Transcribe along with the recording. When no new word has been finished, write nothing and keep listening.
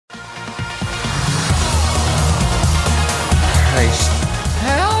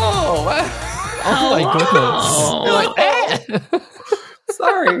Hello. Oh my goodness. You're like,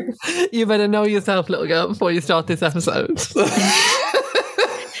 Sorry. You better know yourself, little girl, before you start this episode.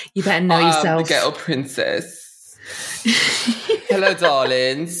 You better know yourself. The ghetto princess. Hello,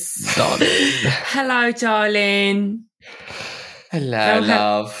 darlings. Hello, darling. Hello,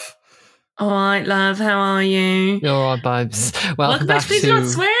 love. All right, love. How are you? You're all right, babes. Welcome back Please to... do not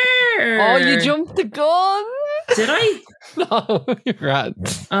swear. Oh, you jumped the gun. Did I? No, you're right.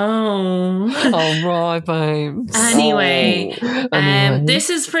 Oh. All right, babes. Anyway, Anyway. this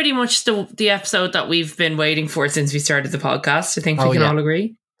is pretty much the episode that we've been waiting for since we started the podcast. I think we Oh, can yeah. all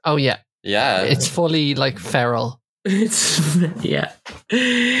agree. Oh, yeah. Yeah. It's fully, like, feral. It's yeah.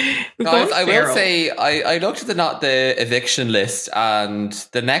 Guys, I will say, I looked at the eviction list, and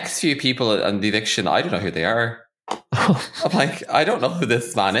the next few people on the eviction, I don't know who they are. I'm like, I don't know who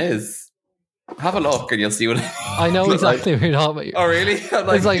this man is. Have a look and you'll see what I know exactly who you're talking about. Oh, really? I'm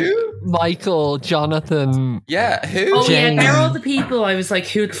like, It's like who? Michael, Jonathan. Yeah, who? Oh Jane. yeah, they're all the people. I was like,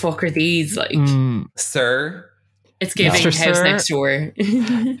 who the fuck are these? Like, Sir. it's giving Mr. House Sir. Next Door.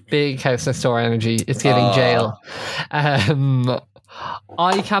 Big House Next Door energy. It's giving jail. I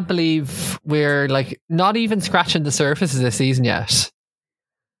can't believe we're like not even scratching the surface of this season yet.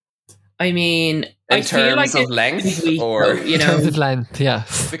 I mean, I In feel like terms of length, or you In know, terms of length,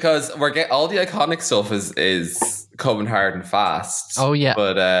 yes. because we're getting all the iconic stuff is coming hard and fast. Oh yeah.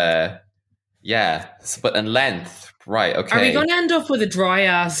 But but in length, right? Okay. are we going to end up with a dry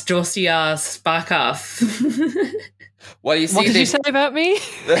ass, dusty ass back off? Well, you see, What did you say about me?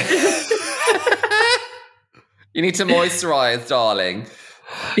 You need to moisturize, darling.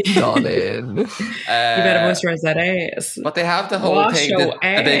 Darling. You better moisturize that ass. But they have the whole Wash thing. your The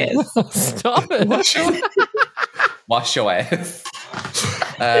big Stop it. wash your ass.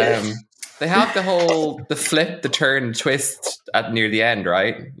 They have the flip, the turn, twist at near the end,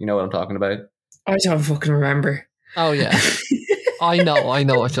 right? You know what I'm talking about. I don't fucking remember. Oh yeah. I know what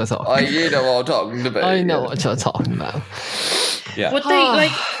you're talking Oh, you know what I'm talking about. I know yeah. what you're talking about. Yeah. But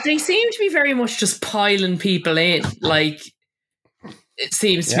they seem to be very much just piling people in. Like, it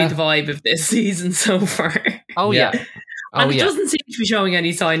seems to be the vibe of this season so far. Oh yeah. Oh And it yeah. doesn't seem to be showing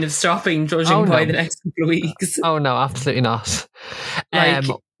any sign of stopping, judging Oh, by no. the next couple of weeks. Oh no, absolutely not. Like-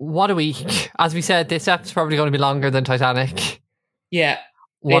 What a week. As we said, this episode's probably going to be longer than Titanic. Yeah.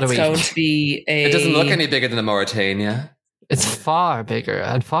 What it's a going week. to be a... It doesn't look any bigger than the Mauritania. It's far bigger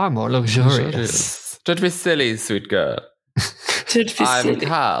and far more luxurious. Don't be silly, sweet girl. Should be I'm silly.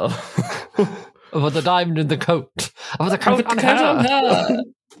 Cal. With the diamond in the coat. With the coat on her.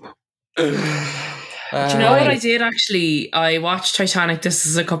 Do you know what I did actually? I watched Titanic. This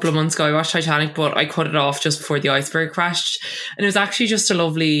is a couple of months ago. I watched Titanic, but I cut it off just before the iceberg crashed. And it was actually just a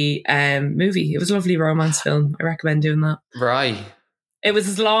lovely movie. It was a lovely romance film. I recommend doing that. Right. It was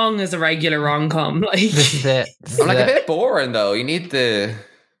as long as a regular rom-com. Like, This is it. This is I'm like a it. bit boring though. You need the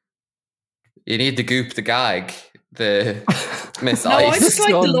goop, the gag, the Miss no, I Ice. just like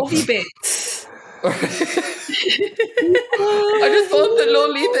the Gone. lovely bits. I just want the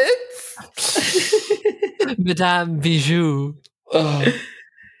lonely bits. Madame Bijou. Oh.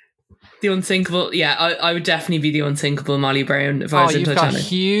 The unsinkable. Yeah, I would definitely be the unsinkable Molly Brown if I Oh, was in you've got Titanic.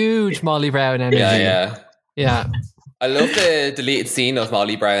 huge Molly Brown energy. Yeah. Yeah. I love the deleted scene of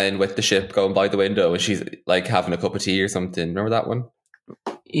Molly Brown with the ship going by the window and she's like having a cup of tea or something. Remember that one?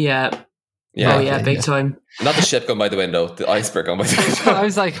 Yeah. Yeah. Oh, yeah, okay, big yeah. time. Not the ship going by the window, the iceberg going by the I window.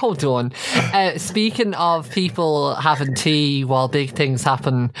 was like, hold on. Speaking of people having tea while big things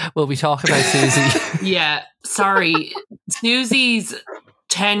happen, will we talk about Susie? Yeah, sorry. Susie's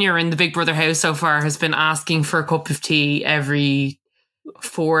tenure in the Big Brother house so far has been asking for a cup of tea every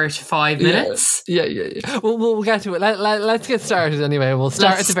 4 to 5 minutes. Yeah. We'll get to it. Let's get started anyway. We'll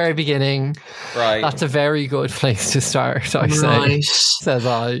start at the very beginning. Right. That's a very good place to start, I say. Right. Says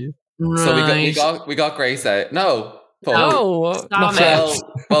I. So Right. we got Grace out. No. Paul. No, Stop not it. yet.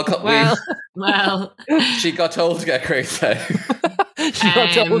 Well, Well, she got told to get Grace out. She got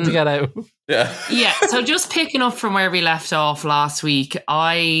told to get out. Yeah. yeah. So just picking up from where we left off last week,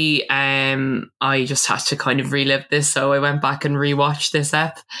 I just had to kind of relive this, so I went back and rewatched this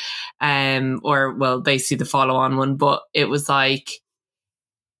ep, or well, basically the follow-on one. But it was like,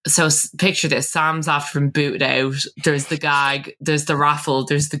 so picture this: Sam's after been booted out. There's the gag, there's the raffle,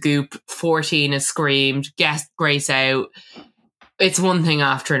 there's the goop. 14 is screamed, get Grace out. It's one thing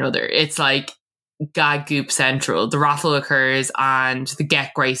after another. It's like gag goop central. The raffle occurs and the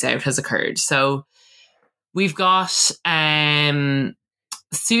get Grace out has occurred. So we've got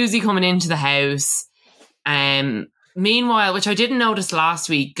Susie coming into the house. Meanwhile, which I didn't notice last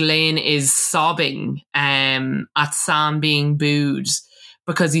week, Glynn is sobbing at Sam being booed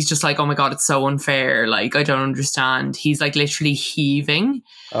because he's just like, oh my God, it's so unfair. Like, I don't understand. He's like literally heaving.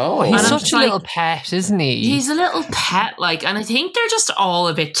 Oh, he's such a little pet, isn't he? He's a little pet, like, and I think they're just all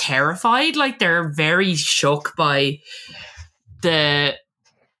a bit terrified. Like, they're very shook by the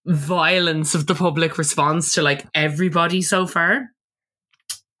violence of the public response to like everybody so far.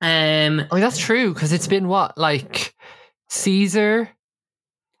 That's true, because it's been what, like Caesar?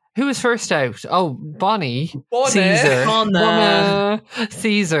 Who was first out? Oh, Bonnie. Caesar. Bonnie.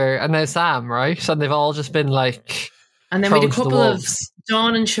 Caesar, and now Sam, right? And they've all just been like. And then we had a couple of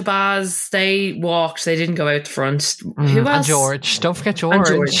Dawn and Shabazz. They walked. They didn't go out the front. Who else? And George. Don't forget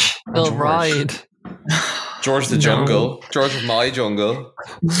George. They'll ride. George the Jungle. George of my jungle.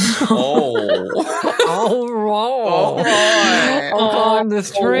 Oh. On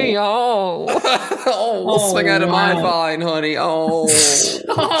this tree. Swing out of my vine, honey.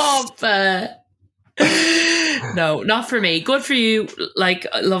 Stop it. No, not for me. Good for you. Like,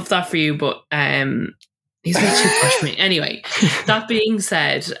 I love that for you, but he's way too much for me. Anyway, that being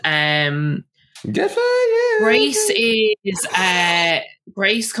said, good for you.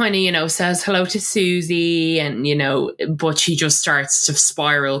 Grace kind of, says hello to Susie and, but she just starts to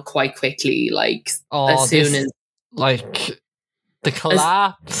spiral quite quickly, like, as soon as... Like, the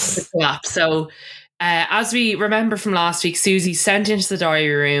collapse. So, as we remember from last week, Susie's sent into the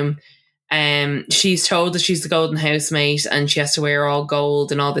diary room. She's told that she's the golden housemate and she has to wear all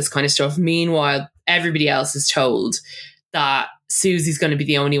gold and all this kind of stuff. Meanwhile, everybody else is told that Susie's going to be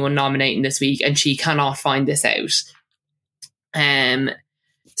the only one nominating this week and she cannot find this out.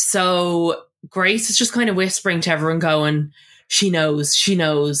 So Grace is just kind of whispering to everyone going, she knows,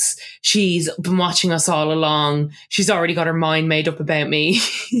 she's been watching us all along. She's already got her mind made up about me.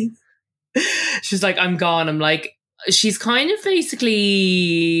 She's like, I'm gone. I'm like, she's kind of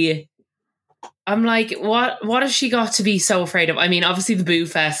basically, I'm like, what has she got to be so afraid of? I mean, obviously the Boo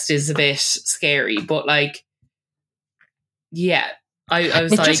Fest is a bit scary, but like, yeah, I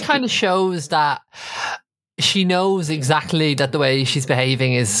was it like... It just kind of shows that she knows exactly that the way she's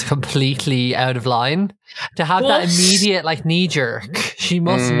behaving is completely out of line. To have that immediate, like, knee-jerk, she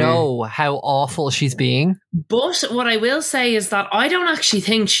must know how awful she's being. But what I will say is that I don't actually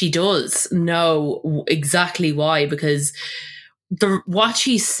think she does know exactly why, because what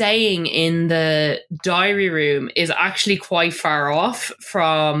she's saying in the diary room is actually quite far off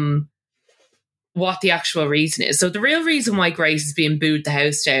from what the actual reason is. So the real reason why Grace is being booed the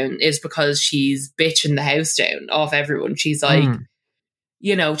house down is because she's bitching the house down off everyone. She's like,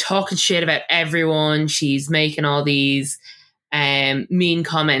 talking shit about everyone. She's making all these mean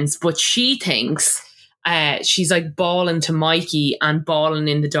comments, but she thinks she's like bawling to Mikey and bawling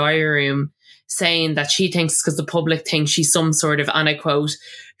in the diary room, saying that she thinks because the public thinks she's some sort of, and I quote,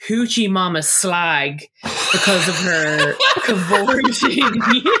 hoochie mama slag because of her cavorting.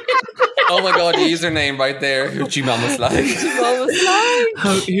 Oh my God, username right there. Hoochie Mama Slag.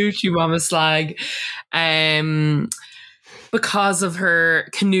 Hoochie Mama Slag. Because of her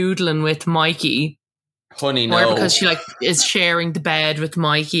canoodling with Mikey. Honey, no. Or because she is sharing the bed with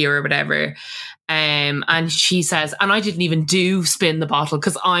Mikey or whatever. And she says, and I didn't even do spin the bottle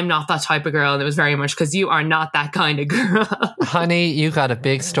because I'm not that type of girl. And it was very much because you are not that kind of girl. Honey, you got a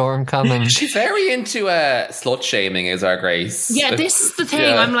big storm coming. She's very into slut shaming, is our Grace. Yeah, this is the thing.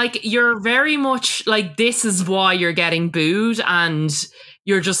 Yeah. I'm like, you're very much like, this is why you're getting booed and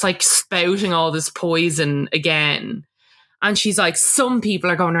you're just like spouting all this poison again. And she's like, some people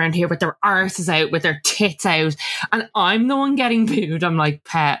are going around here with their arses out, with their tits out, and I'm the one getting booed. I'm like,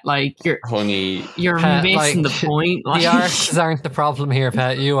 Pet, like, you're missing the point. Like, the arses aren't the problem here,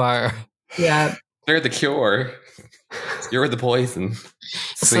 Pet. You are. Yeah. They're the cure. You're the poison.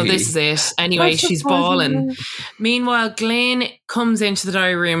 So this is it. Anyway, she's bawling. Meanwhile, Glynn comes into the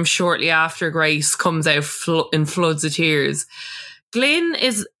diary room shortly after Grace comes out in floods of tears. Glynn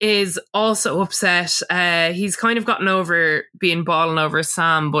is also upset. He's kind of gotten over being bawling over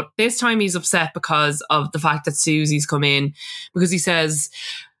Sam, but this time he's upset because of the fact that Susie's come in, because he says,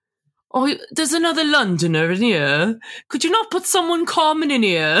 oh, there's another Londoner in here. Could you not put someone common in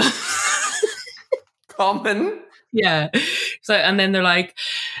here? Common? Yeah. So, and then they're like,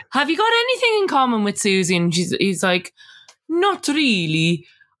 have you got anything in common with Susie? And he's like, not really.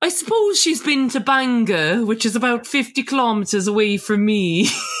 I suppose she's been to Bangor, which is about 50 kilometres away from me.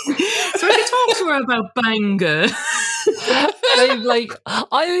 So I talked to her about Bangor.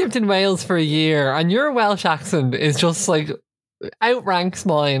 I lived in Wales for a year, and your Welsh accent is just like outranks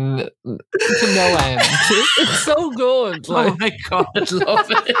mine to no end. It's so good. Oh my God, I love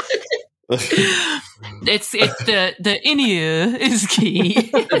it. It's the in-ear is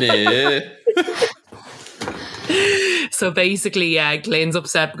key. So basically, yeah, Glenn's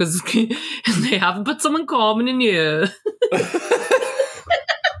upset because they haven't put someone common in you.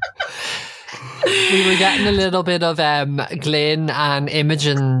 We were getting a little bit of Glenn and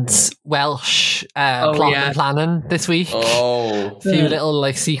Imogen's Welsh plotting and planning this week. Oh, a few little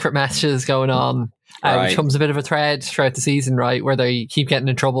like secret messages going on, which becomes a bit of a thread throughout the season, right? Where they keep getting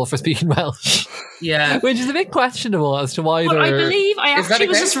in trouble for speaking Welsh. Yeah, which is a bit questionable as to why. I believe is that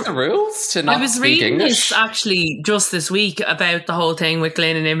against the rules to not I was speak reading English? this actually just this week about the whole thing with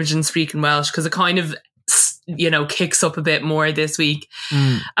Glenn and Imogen speaking Welsh, because it kind of, you know, kicks up a bit more this week.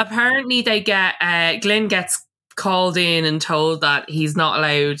 Apparently they get Glenn gets called in and told that he's not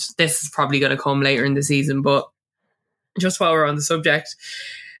allowed. This is probably going to come later in the season, but just while we're on the subject,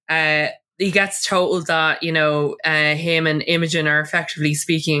 he gets told that, you know, him and Imogen are effectively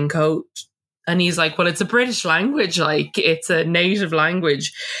speaking code. And he's like, well, it's a British language, like it's a native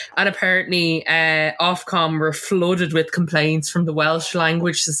language. And apparently Ofcom were flooded with complaints from the Welsh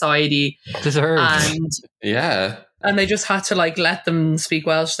Language Society. Deserved. And they just had to like let them speak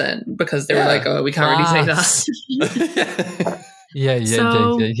Welsh then, because they were like, oh, we can't really say that. Yeah.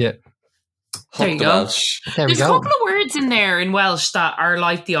 There you go. Welsh. There's a couple of words in there in Welsh that are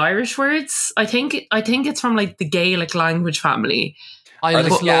like the Irish words. I think it's from like the Gaelic language family. I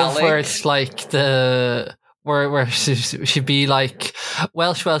just love where it's like the where she'd be like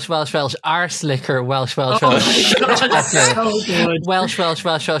Welsh, arse liquor, Welsh. Oh my God, that's so good. Welsh,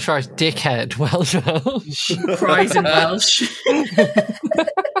 dickhead, Welsh. Cries in Welsh.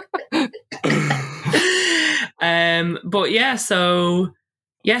 But yeah, so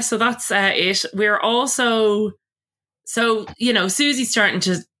that's it. We're also, so, you know, Susie's starting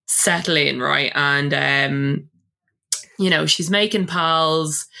to settle in, right? And you know, she's making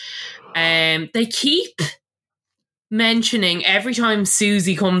pals. They keep mentioning every time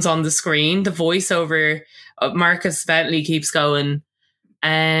Susie comes on the screen, the voiceover of Marcus Bentley keeps going,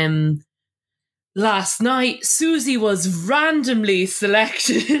 last night Susie was randomly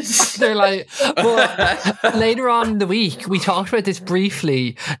selected. They're like, well, later on in the week we talked about this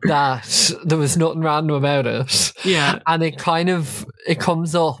briefly, that there was nothing random about it. Yeah. And it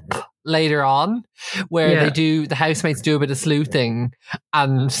comes up later on where the housemates do a bit of sleuthing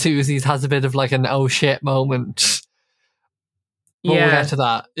and Susie's has a bit of like an oh shit moment. But we'll get to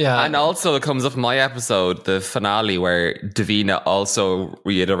that. Yeah. And also it comes up in my episode, the finale, where Davina also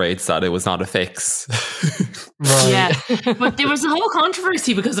reiterates that it was not a fix. Right. Yeah. But there was a whole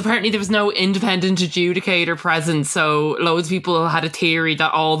controversy because apparently there was no independent adjudicator present, so loads of people had a theory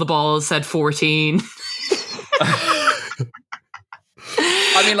that all the balls said 14.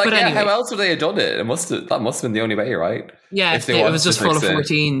 I mean, like, but anyway. How else would they have done it? That must have been the only way, right? Yeah, if it was just full of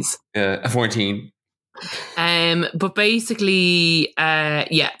 14s. Yeah, 14. But basically,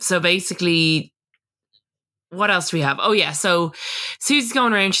 so basically, what else do we have? Oh yeah, so Susie's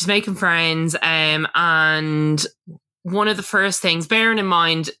going around, she's making friends, and one of the first things, bearing in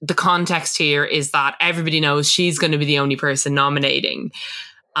mind the context here, is that everybody knows she's going to be the only person nominating,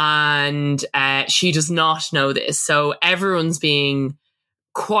 and she does not know this, so everyone's being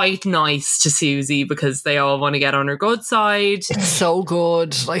quite nice to Susie because they all want to get on her good side. It's so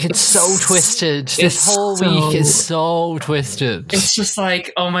good. Like, it's so twisted. This whole week is so twisted. It's just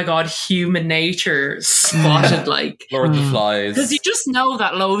like, oh my God, human nature spotted, like Lord of the Flies. Because you just know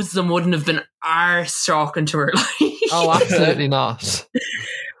that loads of them wouldn't have been arse talking to her. Like, oh, absolutely not.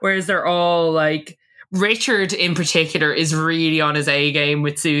 Whereas they're all like, Richard in particular is really on his A game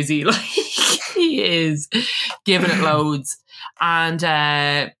with Susie. Like, he is giving it loads. And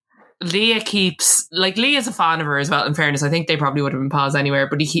Leah's a fan of her as well, in fairness. I think they probably would have been pals anywhere,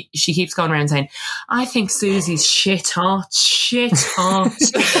 but she keeps going around saying, I think Susie's shit hot. She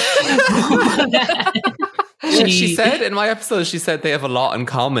said in my episode, she said they have a lot in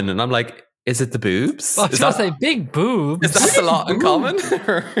common, and I'm like, is it the boobs? I was going to say big boobs. Is that a lot in common?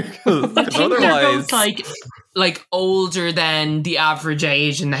 I think they're both like older than the average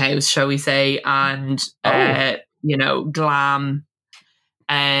age in the house, shall we say, and you know, glam.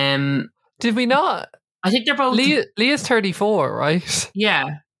 Did we not? I think they're both. Leah's 34, right?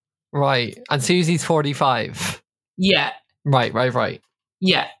 Yeah. Right. And Susie's 45. Yeah. Right.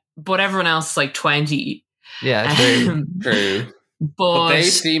 Yeah. But everyone else is like 20. Yeah, true. True. But they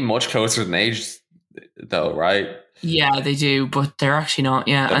seem much closer in age, though, right? Yeah, they do, but they're actually not.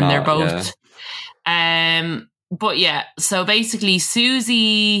 Yeah, they're both. Yeah. But yeah, so basically,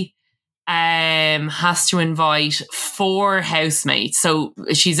 Susie has to invite 4 housemates. So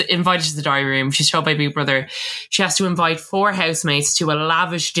she's invited to the diary room. She's told by Big Brother she has to invite 4 housemates to a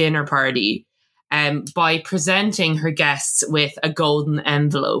lavish dinner party by presenting her guests with a golden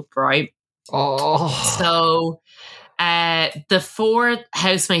envelope, right? Oh. So the 4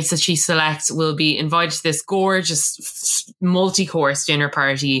 housemates that she selects will be invited to this gorgeous multi-course dinner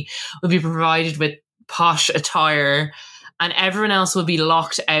party, will be provided with posh attire, and everyone else will be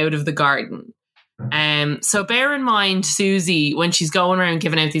locked out of the garden. So bear in mind, Susie, when she's going around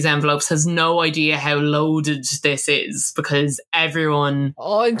giving out these envelopes, has no idea how loaded this is, because everyone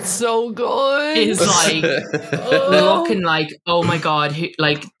it's so good. is like looking like, oh my God,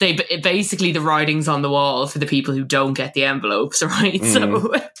 like they basically the writing's on the wall for the people who don't get the envelopes, right?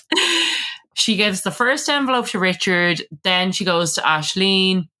 So she gives the first envelope to Richard, then she goes to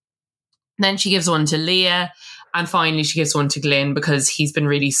Aisling, then she gives one to Leah, and finally she gives one to Glynn because he's been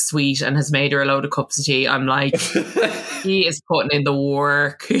really sweet and has made her a load of cups of tea. I'm like, he is putting in the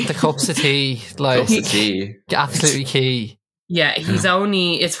work. The cups of tea, like Cups of tea. absolutely key. Yeah,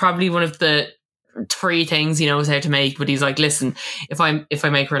 it's probably one of the 3 things he knows how to make, but he's like, listen, if I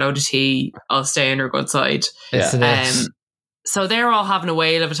make her a load of tea, I'll stay on her good side. So they're all having a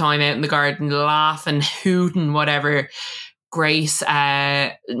whale of a time out in the garden, laughing, hooting, whatever. Grace,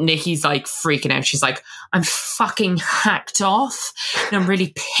 Nikki's like freaking out. She's like, I'm fucking hacked off and I'm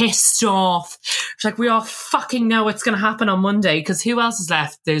really pissed off. She's like, we all fucking know what's going to happen on Monday, because who else is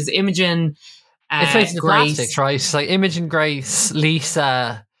left? There's Imogen, it's Grace, the plastics, right? It's like Imogen, Grace,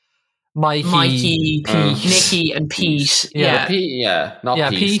 Lisa, Mikey, Pete, Nikki, and Pete. Not Pete.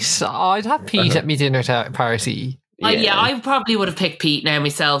 Pete. I'd have Pete at my dinner party. I probably would have picked Pete now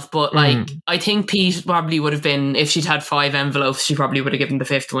myself, but like I think Pete probably would have been, if she'd had 5 envelopes, she probably would have given the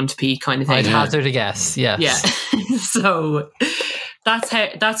 5th one to Pete, kind of thing. I'd hazard a guess, yes. Yeah. So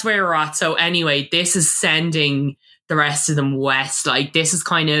that's where we're at. So anyway, this is sending the rest of them west. Like this is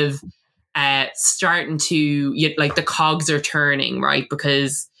kind of starting to, like the cogs are turning, right?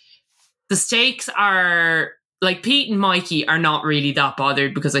 Because the stakes are like, Pete and Mikey are not really that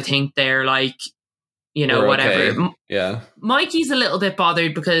bothered because I think they're like, whatever. Okay. Yeah. Mikey's a little bit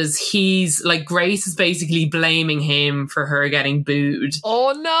bothered because he's like, Grace is basically blaming him for her getting booed.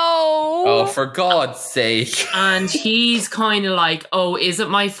 Oh no! Oh, for God's sake. And he's kind of like, oh, is it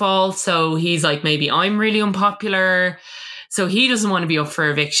my fault? So he's like, maybe I'm really unpopular. So he doesn't want to be up for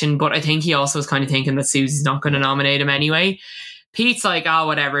eviction, but I think he also is kind of thinking that Susie's not going to nominate him anyway. Pete's like, oh,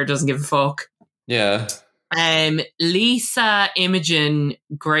 whatever, doesn't give a fuck. Yeah. Lisa, Imogen,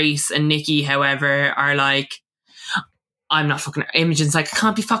 Grace, and Nikki, however, are like, I'm not fucking. Imogen's like, I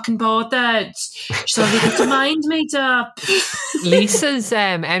can't be fucking bothered. She's only got the mind made up. Lisa's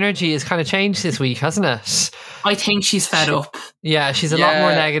energy has kind of changed this week, hasn't it? I think she's fed up. Yeah, she's a lot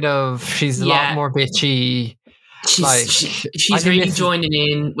more negative. She's a lot more bitchy. She's really joining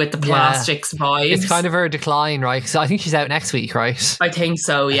in with the plastics vibes. It's kind of her decline, right? So I think she's out next week, right? I think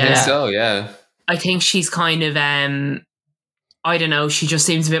so, yeah. I think so, yeah. I think she's kind of, I don't know, she just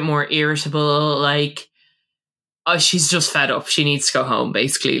seems a bit more irritable. Like, she's just fed up. She needs to go home,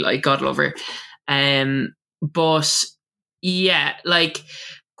 basically. Like, God love her. But, yeah, like,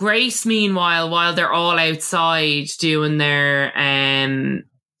 Grace, meanwhile, while they're all outside doing their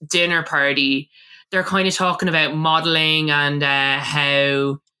dinner party, they're kind of talking about modelling and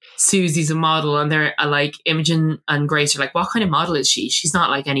how Susie's a model, and they're like, Imogen and Grace are like, what kind of model is she? She's not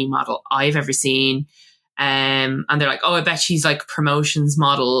like any model I've ever seen. And they're like, oh, I bet she's like a promotions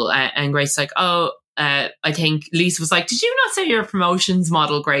model. And Grace is like, oh, I think Lisa was like, did you not say you're a promotions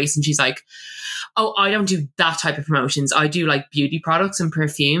model, Grace? And she's like, oh, I don't do that type of promotions. I do like beauty products and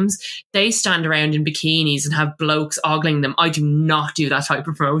perfumes. They stand around in bikinis and have blokes ogling them. I do not do that type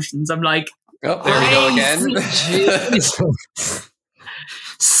of promotions. I'm like, oh, there we go again.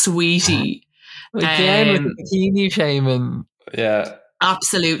 Sweetie. Again with the bikini shaming. Yeah.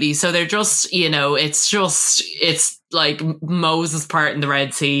 Absolutely. So they're just, it's like Moses part in the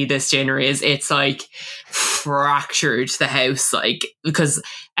Red Sea, this dinner is. It's like fractured the house, like, because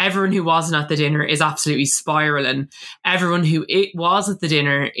everyone who wasn't at the dinner is absolutely spiraling. Everyone who was at the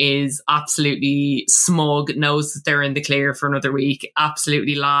dinner is absolutely smug, knows that they're in the clear for another week,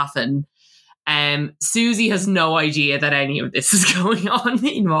 absolutely laughing. Susie has no idea that any of this is going on.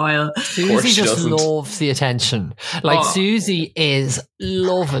 Meanwhile, Susie just loves the attention. Like, Susie is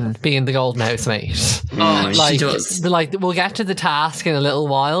loving being the golden housemate. She does. Like, we'll get to the task in a little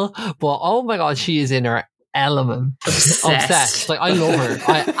while, but oh my God, she is in her element. Obsessed. Like, I love her.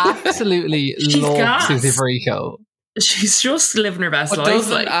 I absolutely love Susie Perico. She's just living her best life.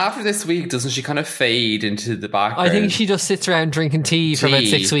 After this week, doesn't she kind of fade into the background? I think she just sits around drinking tea for about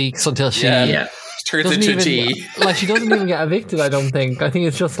 6 weeks until she turns into tea. Like, she doesn't even get evicted, I don't think. I think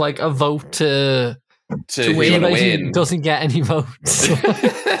it's just like a vote to win. She doesn't get any votes.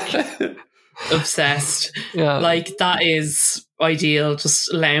 Obsessed. Yeah. Like, that is ideal,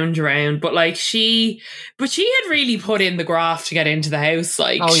 just lounge around. But like she had really put in the graft to get into the house.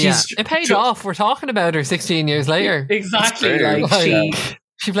 Like, it paid off. We're talking about her 16 years later. Exactly. Like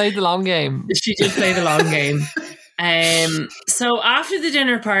she played the long game. She did play the long game. So after the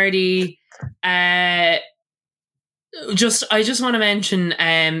dinner party, I just want to mention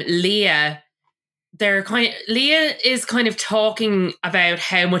Leah. Leah is kind of talking about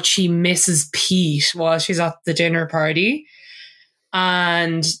how much she misses Pete while she's at the dinner party.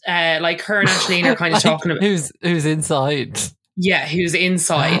 And like her and Aisling are kind of talking about who's inside. Yeah, who's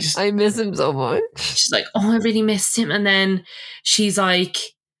inside. I miss him so much. She's like, oh, I really missed him. And then she's like,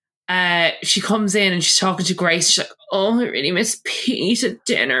 she comes in and she's talking to Grace. She's like, oh, I really miss Pete at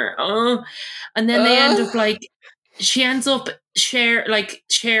dinner. Oh, and then they end up like, she ends up sharing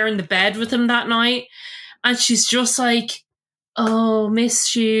the bed with him that night, and she's just like, oh,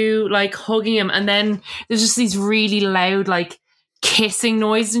 missed you, like hugging him. And then there's just these really loud like kissing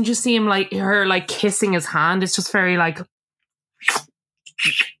noises, and just see him like her like kissing his hand. It's just very like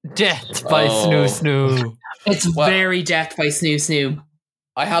Death by Snoo Snoo. It's very Death by Snoo Snoo.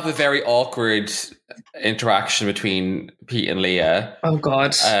 I have a very awkward interaction between Pete and Leah. Oh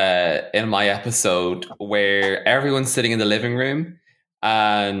God! In my episode where everyone's sitting in the living room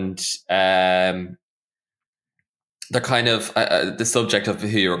and they're kind of the subject of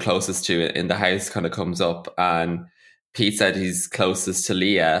who you're closest to in the house kind of comes up, and Pete said he's closest to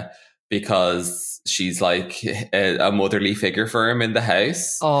Leah because she's like a motherly figure for him in the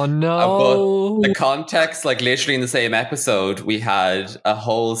house. Oh no. But the context, like literally in the same episode, we had a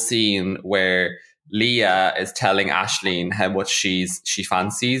whole scene where Leah is telling Aisling how much she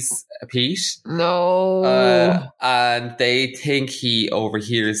fancies Pete. No. And they think he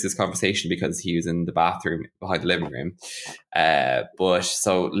overhears this conversation because he was in the bathroom behind the living room. But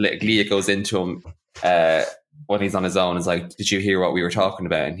so Leah goes into him when he's on his own, is like, did you hear what we were talking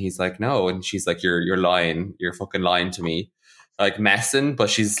about? And he's like, no. And she's like, you're lying. You're fucking lying to me. Like messing. But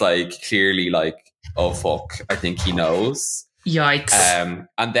she's like, clearly like, oh fuck, I think he knows. Yikes.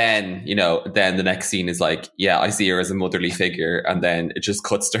 And then, then the next scene is like, yeah, I see her as a motherly figure. And then it just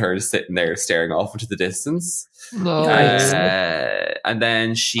cuts to her sitting there staring off into the distance. No. And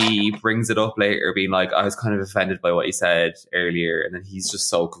then she brings it up later being like, I was kind of offended by what he said earlier. And then he's just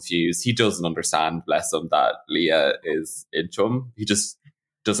so confused. He doesn't understand, bless him, that Leah is into him. He just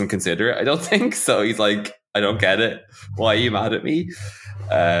doesn't consider it, I don't think. So he's like, I don't get it. Why are you mad at me?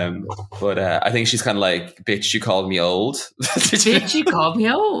 But I think she's kind of like, bitch, you called me old. Bitch, you called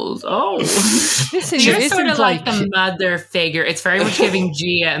me old. Oh. You're sort of like the mother figure. It's very much giving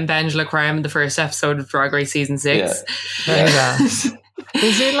Gia and Benjela Crime in the first episode of Drag Race Season 6. Yeah.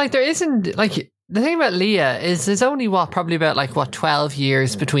 There isn't, like, the thing about Leah is there's only probably about 12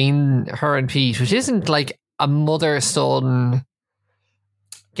 years between her and Pete, which isn't like a mother-son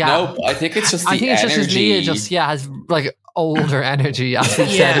gap. No, I think it's just the energy. Just as Leah has like older energy, as we've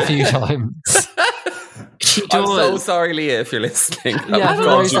said a few times. She does. I'm so sorry, Leah, if you're listening.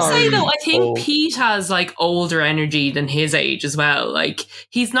 I would say though, I think Pete has like older energy than his age as well. Like,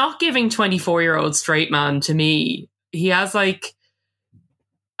 he's not giving 24-year-old straight man to me. He has like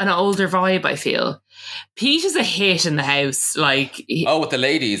an older vibe, I feel. Pete is a hit in the house. Like, with the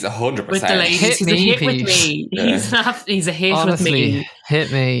ladies, 100%. With the ladies, he's a hit with me. Yeah. He's a hit Honestly, with me.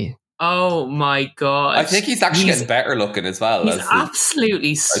 Hit me. Oh my God. I think he's actually getting better looking as well. He's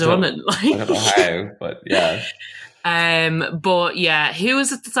absolutely stunning. I don't know how, but yeah. But yeah, who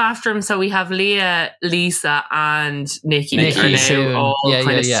is it that's after him? So we have Leah, Lisa, and Nikki are now all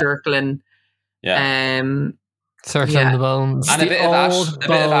kind of circling. Yeah. Circling the bones. And a bit of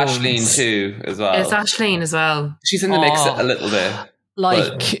Aisling too, as well. It's Aisling as well. She's in the mix a little bit.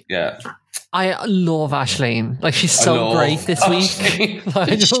 Like, yeah. I love Aisling. Like, she's so great this week.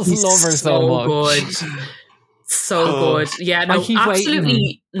 I just love her so much. Good. So good. Yeah, no,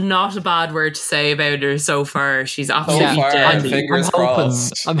 absolutely not a bad word to say about her so far. She's absolutely deadly. Fingers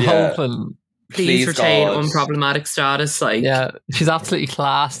crossed. I'm hoping. Please retain unproblematic status. Like, yeah, she's absolutely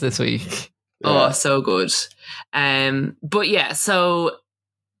class this week. Yeah. Oh, so good. But yeah, so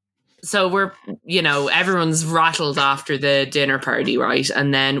we're, everyone's rattled after the dinner party, right?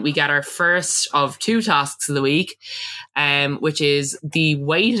 And then we get our first of 2 tasks of the week, which is the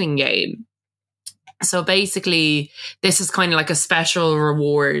waiting game. So basically, this is kind of like a special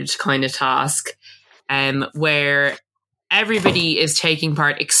reward kind of task. where everybody is taking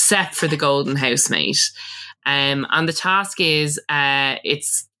part except for the golden housemate. And the task is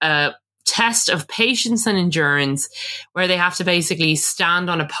it's a test of patience and endurance, where they have to basically stand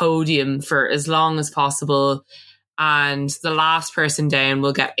on a podium for as long as possible, and the last person down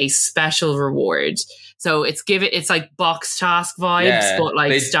will get a special reward. So it's like box task vibes, but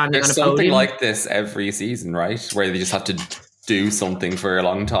like standing on a podium. There's something like this every season, right? Where they just have to do something for a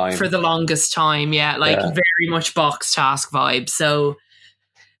long time. For the longest time, very much box task vibes. So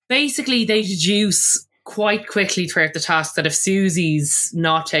basically they deduce quite quickly throughout the task that if Susie's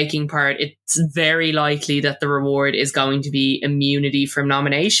not taking part, it's very likely that the reward is going to be immunity from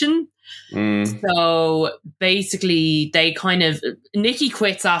nomination. So basically Nikki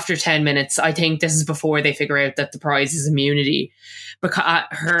quits after 10 minutes. I think this is before they figure out that the prize is immunity, because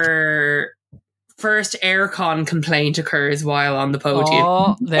her first aircon complaint occurs while on the podium.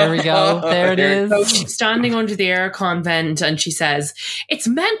 Oh, there we go. There it is. So she's standing under the aircon vent and she says, "It's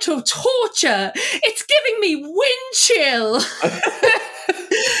mental torture. It's giving me wind chill."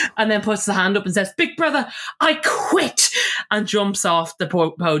 And then puts the hand up and says, "Big brother, I quit," and jumps off the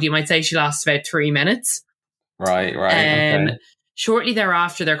podium. I'd say she lasts about 3 minutes. Right. Okay. Shortly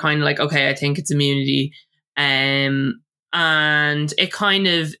thereafter, they're kind of like, okay, I think it's immunity. And it kind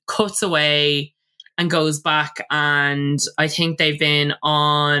of cuts away and goes back, and I think they've been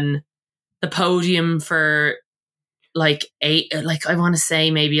on the podium for like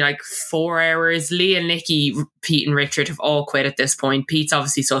 4 hours. Leah, Nikki, Pete and Richard have all quit at this point. Pete's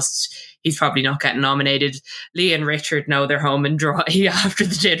obviously sussed. He's probably not getting nominated. Leah and Richard know they're home and dry after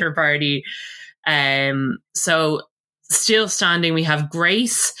the dinner party. So still standing, we have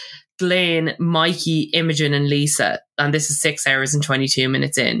Grace, Glenn, Mikey, Imogen and Lisa. And this is 6 hours and 22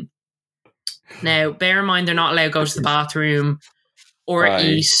 minutes in. Now, bear in mind, they're not allowed to go to the bathroom or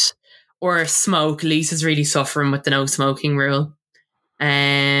eat or smoke. Lisa's really suffering with the no smoking rule.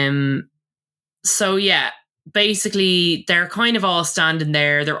 So yeah, basically they're kind of all standing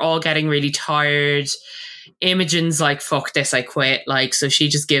there. They're all getting really tired. Imogen's like, "Fuck this, I quit." Like, so she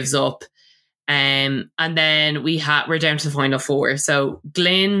just gives up. And then we're down to the final 4. So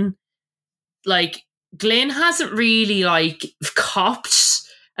Glenn hasn't really like copped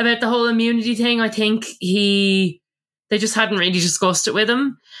about the whole immunity thing. I think they just hadn't really discussed it with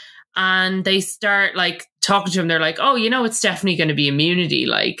him. And they start like talking to him. They're like, "Oh, it's definitely going to be immunity."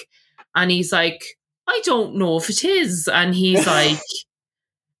 Like, and he's like, "I don't know if it is." And he's like,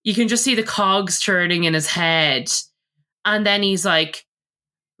 you can just see the cogs turning in his head. And then he's like,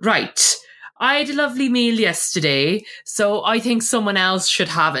 "Right, I had a lovely meal yesterday, so I think someone else should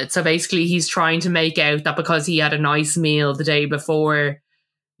have it." So basically he's trying to make out that because he had a nice meal the day before,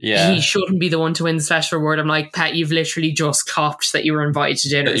 he shouldn't be the one to win the special reward. I'm like, "Pat, you've literally just copped that you were invited to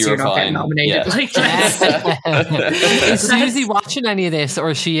dinner, so you're not getting nominated." Is Susie watching any of this, or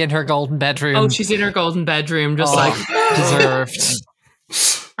is she in her golden bedroom? Oh, she's in her golden bedroom, just deserved.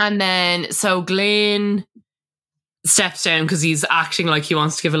 And then, so Glenn steps down because he's acting like he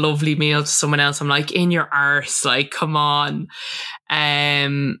wants to give a lovely meal to someone else. I'm like, in your arse, like, come on.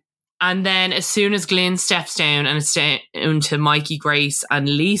 And then as soon as Glenn steps down and it's down to Mikey, Grace and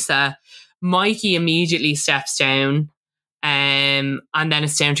Lisa, Mikey immediately steps down. And then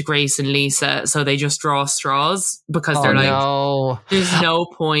it's down to Grace and Lisa. So they just draw straws because they're like, there's no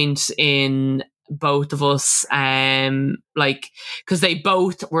point in both of us. Because they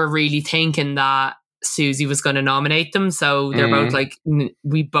both were really thinking that Susie was going to nominate them. So they're both like,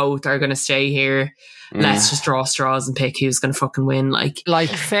 we both are going to stay here. Let's just draw straws and pick who's going to fucking win. Like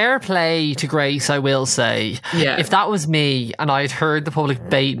fair play to Grace, I will say. Yeah. If that was me and I'd heard the public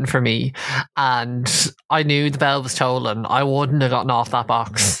baiting for me and I knew the bell was tolling, I wouldn't have gotten off that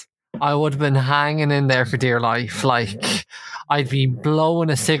box. I would have been hanging in there for dear life. Like, I'd be blowing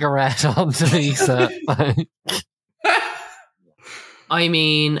a cigarette onto Lisa. I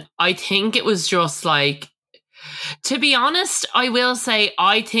mean, I think it was just like, to be honest, I will say,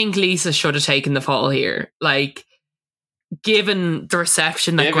 I think Lisa should have taken the fall here. Like, given the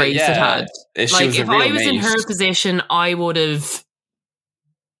reception that Grace had. If I was in her position, I would have,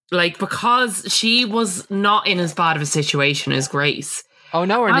 like, because she was not in as bad of a situation as Grace. Oh,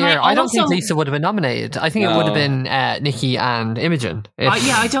 nowhere near. I don't think Lisa would have been nominated. I think it would have been Nikki and Imogen.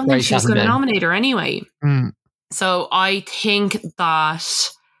 I don't think she was going to nominate her anyway. So I think that,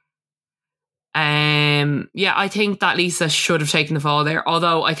 I think that Lisa should have taken the fall there.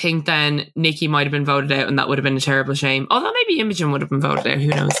 Although I think then Nikki might have been voted out, and that would have been a terrible shame. Although maybe Imogen would have been voted out. Who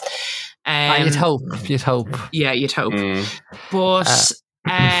knows? You'd hope. Yeah, you'd hope. But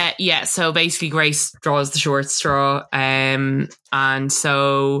so basically Grace draws the short straw, and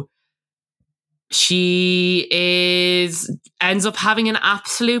so she ends up having an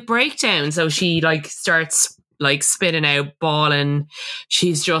absolute breakdown. So she like starts like spitting out, bawling.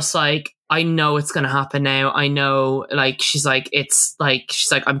 She's just like, I know it's going to happen now. I know, like, she's like,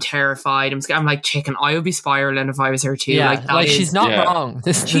 I'm terrified. I'm scared. I'm like, chicken, I would be spiraling if I was her too. Yeah, like she's not wrong.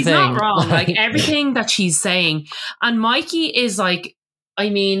 This is she's the thing. not wrong. Like everything that she's saying. And Mikey is like, I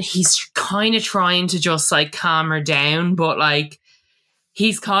mean, he's kind of trying to just like calm her down, but like,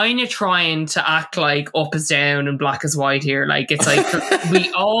 he's kind of trying to act like up is down and black is white here. Like, it's like,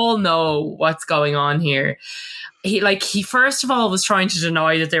 we all know what's going on here. He first of all was trying to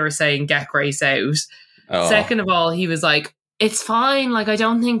deny that they were saying get Grace out. Oh. Second of all, he was like, it's fine. Like, I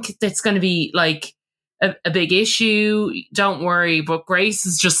don't think it's going to be like a big issue. Don't worry. But Grace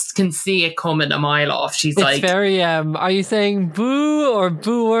is just can see it coming a mile off. She's it's like, very, are you saying boo or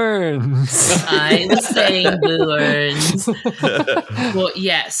boo-worms? I'm saying boo-worms. But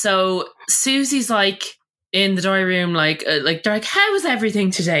yeah, so Susie's like in the diary room, like they're like, how was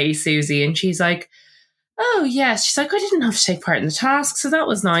everything today, Susie? And she's like, oh yes. She's like, I didn't have to take part in the task, so that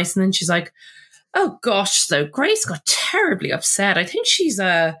was nice. And then she's like, oh gosh, so Grace got terribly upset. I think she's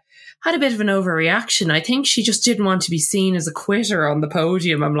had a bit of an overreaction. I think she just didn't want to be seen as a quitter on the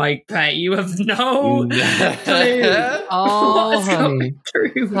podium. I'm like, Pat, you have no clue what's going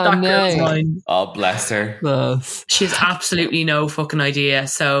through that girl's mind. Oh, bless her. She has absolutely no fucking idea.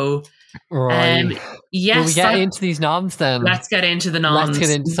 So, right. Yes. Will we get into these noms then? Let's get into the noms.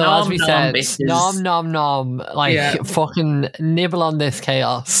 So as we said, nom, like fucking nibble on this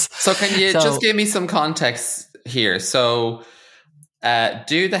chaos. So can you just give me some context here? So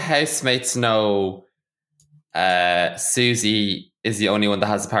do the housemates know Susie is the only one that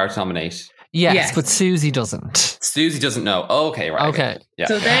has the power to nominate? Yes, but Susie doesn't. Susie doesn't know. Oh, okay, right. Okay. Yeah.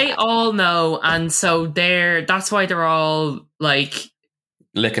 So they all know, and so that's why they're all like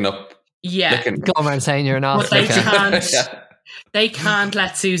licking up. Yeah. Go around saying you're not. But they can't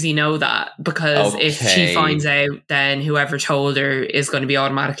let Susie know that, because if she finds out, then whoever told her is going to be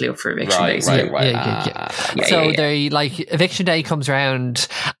automatically up for eviction. Right. So they like eviction day comes around,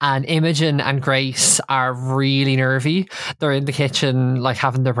 and Imogen and Grace are really nervy. They're in the kitchen like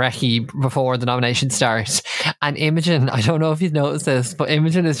having their brekkie before the nomination starts, and Imogen, I don't know if you've noticed this, but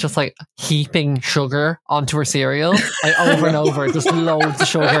Imogen is just like heaping sugar onto her cereal like over and over, just loads of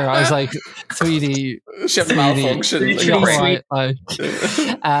sugar. I was like, sweetie, she has a malfunction.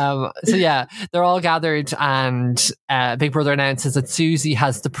 So yeah, they're all gathered, and Big Brother announces that Susie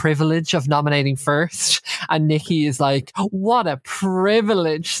has the privilege of nominating first, and Nikki is like, what a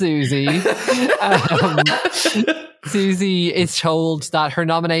privilege, Susie. Susie is told that her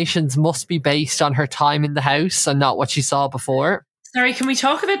nominations must be based on her time in the house and not what she saw before. Sorry, can we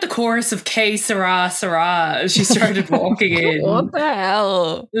talk about the chorus of K Sarah Sarah as she started walking in? What the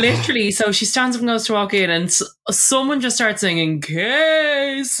hell? Literally, so she stands up and goes to walk in, and someone just starts singing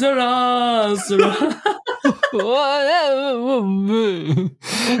K Sarah Sarah.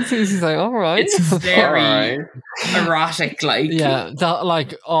 Susie's like, all right. It's very erotic, like. Yeah, that,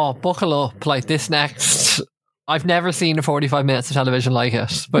 like, oh, buckle up, like this next. I've never seen a 45 minutes of television like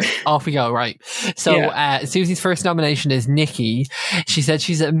it, but off we go, right? So Susie's first nomination is Nikki. She said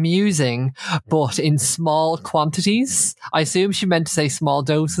she's amusing, but in small quantities. I assume she meant to say small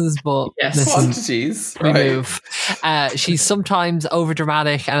doses, but quantities. Remove. Right. She's sometimes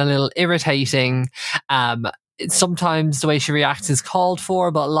overdramatic and a little irritating. Sometimes the way she reacts is called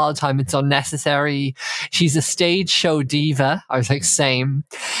for, but a lot of time it's unnecessary. She's a stage show diva. I was like, same.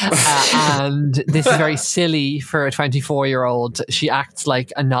 And this is very silly for a 24-year-old. She acts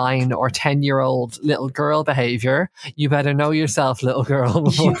like a 9 or 10-year-old little girl behavior. You better know yourself, little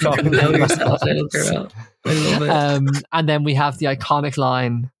girl. You better know yourself, little girl. I love it. And then we have the iconic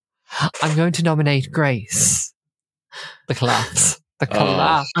line, I'm going to nominate Grace. The collapse. The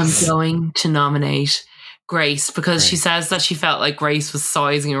collapse. I'm going to nominate Grace, because she says that she felt like Grace was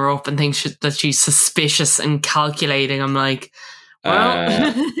sizing her up and thinks that she's suspicious and calculating. I'm like,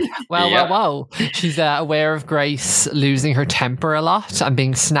 well. She's aware of Grace losing her temper a lot and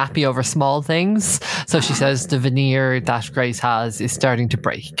being snappy over small things. So she says the veneer that Grace has is starting to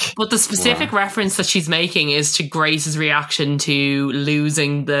break. But the specific reference that she's making is to Grace's reaction to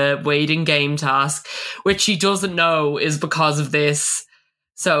losing the waiting game task, which she doesn't know is because of this.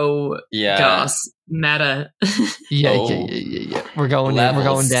 So, gosh, meta. Yeah. We're going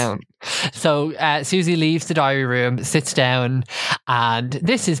down. So Susie leaves the diary room, sits down, and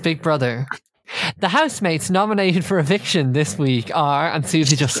this is Big Brother. The housemates nominated for eviction this week are, and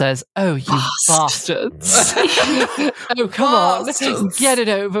Susie just says, oh, you bastards. Oh, come on, get it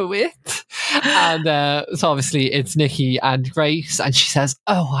over with. And so obviously it's Nikki and Grace, and she says,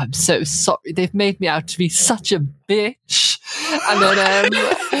 "Oh, I'm so sorry. They've made me out to be such a bitch." And then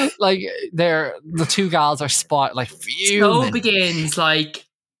the two gals are fuming. So begins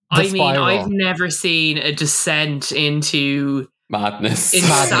I've never seen a descent into madness,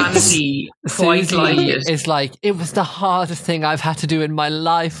 insanity quite like it. It's like, it was the hardest thing I've had to do in my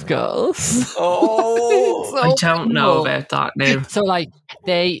life, girls. Oh, I don't know about that now. So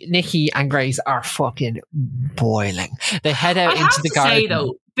Nikki and Grace are fucking boiling. They head out into the garden. I have to say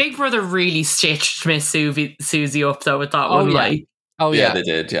though, Big Brother really stitched Miss Susie up though with that one. Yeah. Oh yeah, they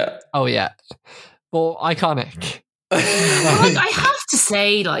did. Yeah. Oh yeah. Well, iconic. I have to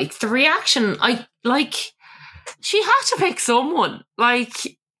say, the reaction, she had to pick someone. What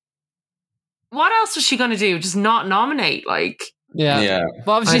else was she going to do? Just not nominate? Yeah.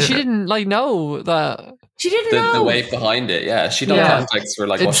 But obviously she didn't know that. She didn't know the weight behind it. Yeah, she don't context for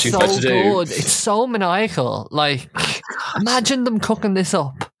what she's about to do. Good. It's so maniacal. Imagine them cooking this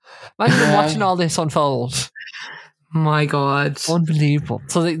up. Imagine them watching all this unfold. My God. Unbelievable.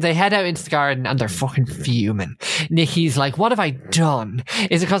 So they head out into the garden and they're fucking fuming. Nikki's like, what have I done?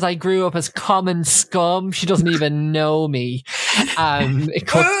 Is it because I grew up as common scum? She doesn't even know me. It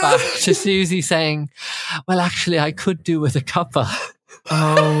cuts back to Susie saying, well, actually, I could do with a cuppa.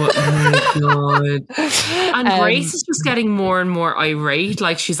 Oh my God. And Grace is just getting more and more irate.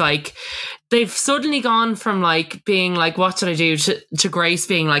 She's like, they've suddenly gone from being what did I do to Grace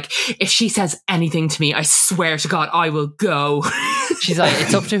being if she says anything to me, I swear to God, I will go. She's like,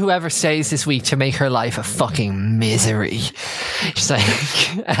 it's up to whoever stays this week to make her life a fucking misery. She's like,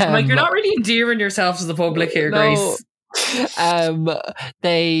 you're not really endearing yourself to the public here, Grace. So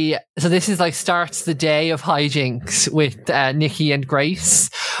this is starts the day of hijinks with Nikki and Grace,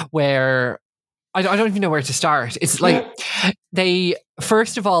 where I don't even know where to start. It's they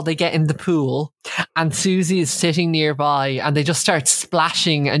first of all they get in the pool and Susie is sitting nearby and they just start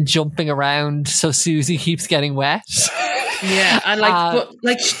splashing and jumping around so Susie keeps getting wet. Yeah, and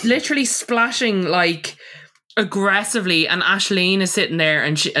literally splashing aggressively, and Aisling is sitting there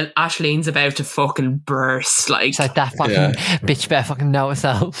and Aishling's about to fucking burst. It's like that fucking bitch better fucking know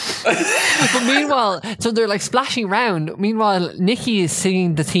herself. But meanwhile, so they're splashing around. Meanwhile, Nikki is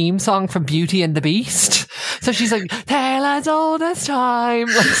singing the theme song from Beauty and the Beast. So she's like, tale as old as time,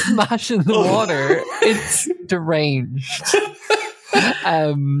 smashing the water. It's deranged.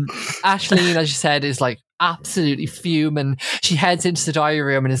 Aisling, as you said, is absolutely fuming. She heads into the diary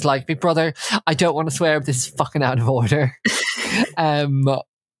room and is like, big brother, I don't want to swear, but this is fucking out of order.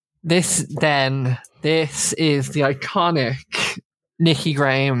 This is the iconic Nikki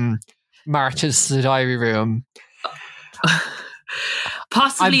Graham marches to the diary room.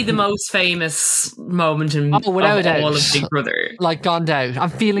 Possibly the most famous moment in all of Big Brother. Gone down. I'm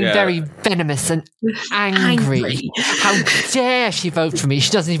feeling very venomous and angry. How dare she vote for me?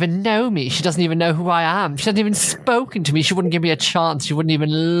 She doesn't even know me. She doesn't even know who I am. She hasn't even spoken to me. She wouldn't give me a chance. She wouldn't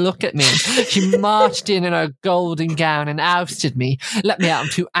even look at me. She marched in her golden gown and ousted me. Let me out. I'm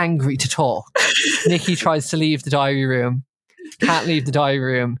too angry to talk. Nikki tries to leave the diary room. Can't leave the diary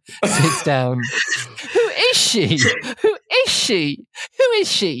room. Sits down. Who is she? Who is she? Who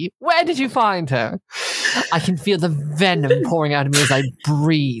is she? Where did you find her? I can feel the venom pouring out of me as I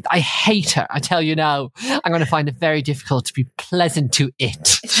breathe. I hate her. I tell you now, I'm going to find it very difficult to be pleasant to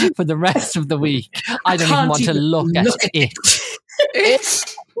it for the rest of the week. I don't even want to look at it.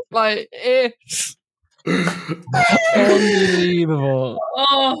 It's unbelievable.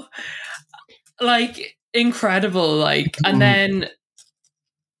 Oh, incredible. And then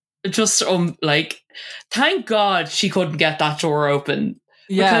just thank God she couldn't get that door open.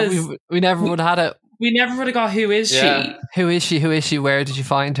 Yeah, we never would have had it. We never would have got who is she? Who is she? Who is she? Where did you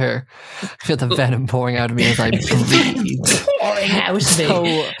find her? I feel the venom pouring out of me as I breathe. Pouring out of me.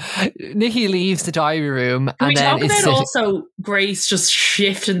 So Nikki leaves the diary room and then talk about also Grace just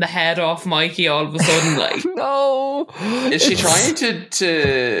shifting the head off Mikey all of a sudden. No. Is she trying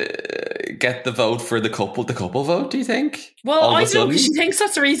to get the vote for the couple vote, do you think? Well, I don't know, because she thinks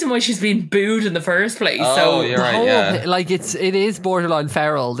that's the reason why she's been booed in the first place. Oh, so you're right, yeah. It is borderline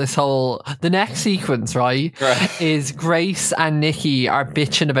feral, the next sequence, right, is Grace and Nikki are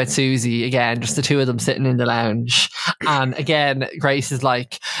bitching about Susie again, just the two of them sitting in the lounge. And again, Grace is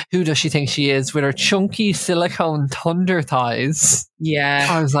like, who does she think she is with her chunky silicone thunder thighs? Yeah.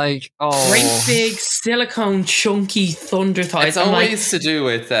 I was like, oh. Great big silicone chunky thunder thighs. It's always to do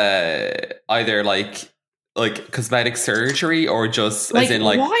with either cosmetic surgery or just as in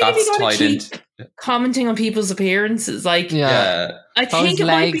why that's tied in. Commenting on people's appearances, I think it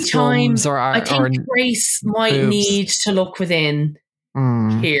might be time. I think Grace might need to look within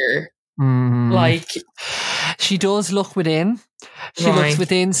here. Like, she does look within. She looks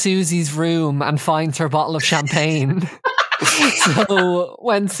within Susie's room and finds her bottle of champagne. So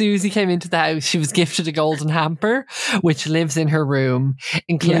when Susie came into the house, she was gifted a golden hamper, which lives in her room,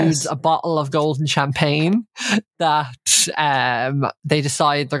 includes a bottle of golden champagne that they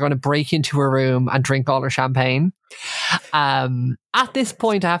decide they're going to break into her room and drink all her champagne. At this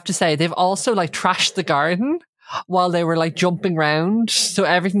point, I have to say, they've also like trashed the garden while they were like jumping around. So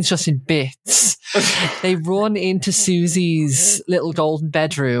everything's just in bits. They run into Susie's little golden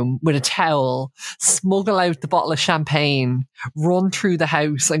bedroom with a towel, smuggle out the bottle of champagne, run through the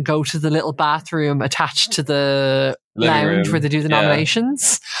house and go to the little bathroom attached to the lounge where they do the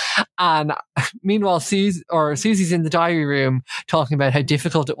nominations. And meanwhile, Susie's in the diary room talking about how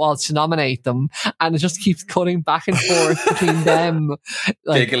difficult it was to nominate them. And it just keeps cutting back and forth between them,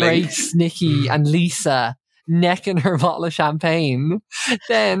 like Grace, Nikki and Lisa, necking her bottle of champagne.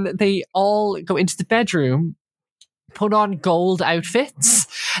 Then they all go into the bedroom, put on gold outfits.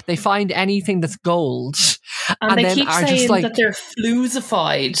 They find anything that's gold. And they then keep are saying just like, that they're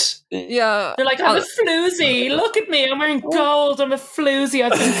floozified. Yeah. They're like, I'm a floozy. Look at me. I'm wearing gold. I'm a floozy.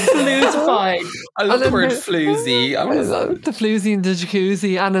 I've been floozified. I love the word floozy. The floozy in the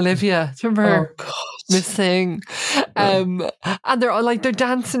jacuzzi. And Olivia. Remember? Oh, God. This thing. And they're all like, they're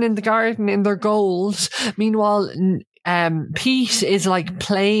dancing in the garden in their gold. Meanwhile, Pete is like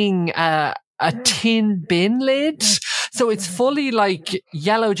playing a tin bin lid. So it's fully like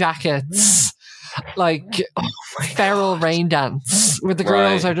Yellow Jackets, like feral rain dance, where the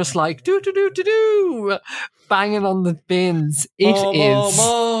girls are just like do do do do do, banging on the bins. It is.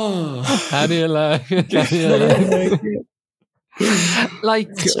 How do you like? Like,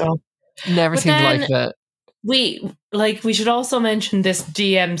 never seen like that. We should also mention this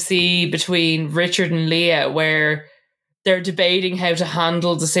DMC between Richard and Leah, where they're debating how to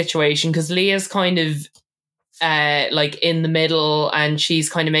handle the situation, because Leah's kind of like in the middle and she's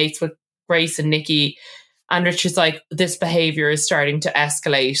kind of mates with Grace and Nikki, and Richard's like, this behavior is starting to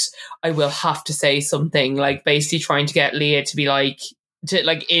escalate. I will have to say something, like basically trying to get Leah to be like, to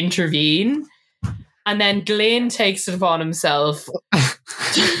like intervene. And then Glenn takes it upon himself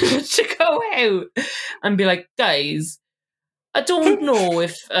to go out and be like, guys, I don't know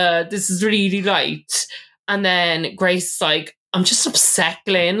if this is really right. And then Grace is like, I'm just upset,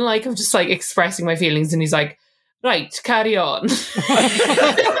 Glenn. Like, I'm just like expressing my feelings. And he's like, right, carry on.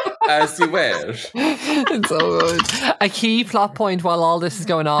 As you were. It's so good. A key plot point while all this is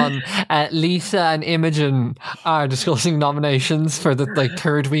going on, Lisa and Imogen are discussing nominations for the like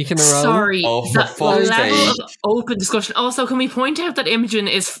third week in a row. Sorry, for that fuck's level sake. of open discussion. Also, can we point out that Imogen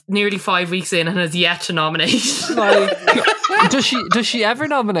is nearly 5 weeks in and has yet to nominate? Like, does she ever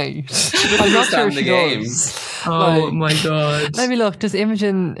nominate? I'm not sure she does. Oh my God. Let me look. Does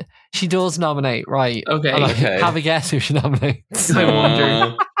Imogen? She does nominate, right? Okay. Have a guess who she nominates. I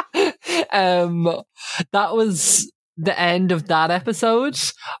wonder. That was the end of that episode,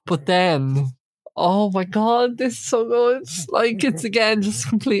 but then, oh my God, this is so good. Like, it's again just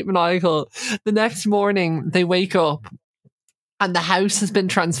complete maniacal. The next morning they wake up and the house has been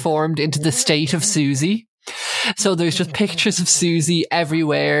transformed into the state of Susie. So there's just pictures of Susie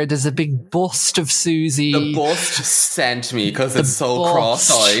everywhere. There's a big bust of Susie. The bust sent me because it's so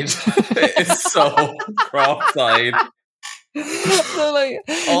cross-eyed. It's so cross-eyed. So like,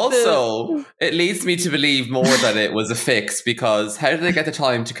 also, it leads me to believe more that it was a fix, because how did they get the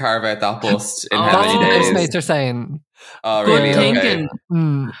time to carve out that bust in how many days? Housemates are saying. Oh, Good really? thinking.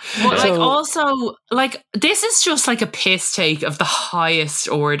 Okay. But like, also, like, this is just like a piss take of the highest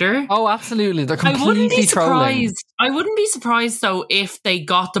order. Oh, absolutely. They're completely trolling. I wouldn't be surprised though if they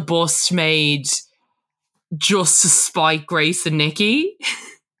got the bust made just to spite Grace and Nikki.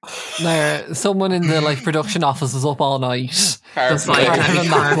 No, someone in the like production office was up all night, Just like,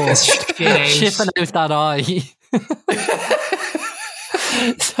 having that bust, shipping out that eye.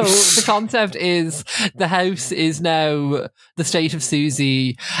 So the concept is the house is now the state of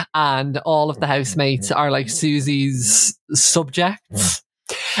Susie, and all of the housemates are like Susie's subjects.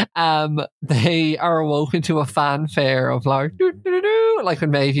 They are awoken to a fanfare of like like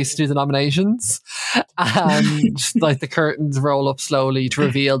when Maeve used to do the nominations, and like the curtains roll up slowly to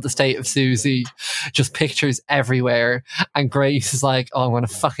reveal the state of Susie. Just pictures everywhere, and Grace is like, "Oh, I'm gonna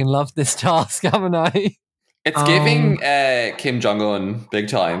fucking love this task, haven't I?" It's giving Kim Jong-un big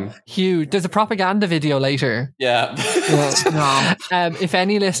time. Huge. There's a propaganda video later. Yeah. If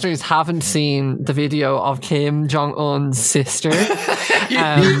any listeners haven't seen the video of Kim Jong-un's sister,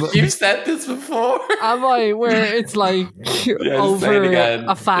 you've said this before. Am I? Where it's like over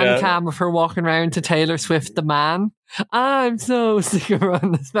a fan cam of her walking around to Taylor Swift, The Man. I'm so sick of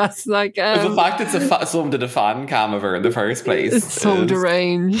running as fast as I can. The fact it's someone did a fan cam of her in the first place. It's so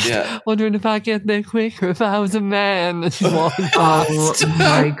deranged. Yeah. Wondering if I get there quicker if I was a man. And she's walking fast. Oh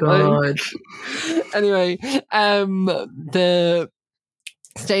my God. Anyway, the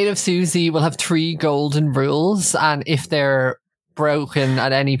State of Susie will have 3 golden rules, and if they're broken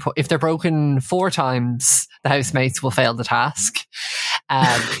at any point, if they're broken 4 times, the housemates will fail the task.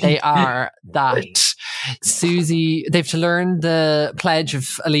 They are that Susie, they have to learn the Pledge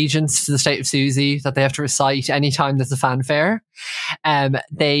of Allegiance to the State of Susie that they have to recite anytime there's a fanfare.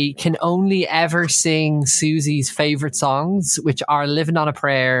 They can only ever sing Susie's favourite songs, which are Living on a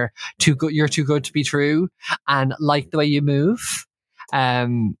Prayer, You're Too Good to Be True, and Like the Way You Move. I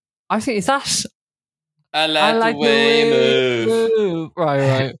think, is that... I like the way you move.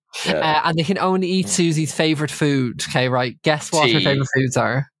 Right. Yeah. And they can only eat Susie's favourite food. Okay, right. Guess what her favourite foods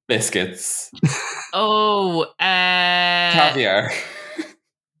are? Biscuits. Caviar.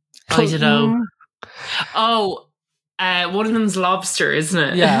 I don't know. One of them's lobster, isn't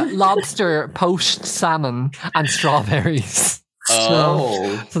it? Yeah, lobster, poached salmon, and strawberries.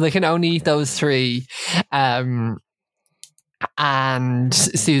 Oh. So they can only eat those 3. And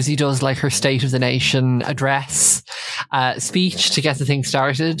Susie does like her State of the Nation address speech to get the thing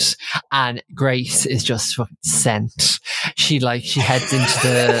started, and Grace is just fucking sent. She heads into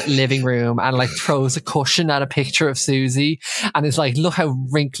the living room and like throws a cushion at a picture of Susie and is like, look how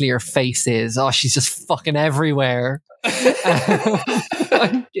wrinkly her face is. Oh, she's just fucking everywhere.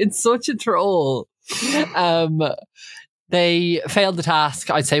 It's such a troll. They failed the task,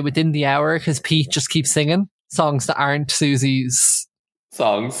 I'd say, within the hour, because Pete just keeps singing songs that aren't Susie's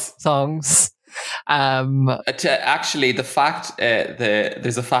songs. Actually, the fact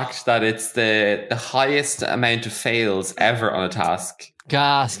there's a fact that it's the highest amount of fails ever on a task.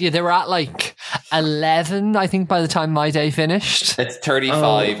 Gas. Yeah, they were at like 11, I think, by the time my day finished. It's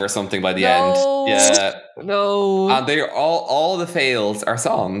 35 or something by the end. Yeah. No. And they're all the fails are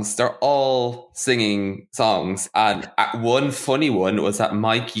songs. They're all singing songs. And one funny one was that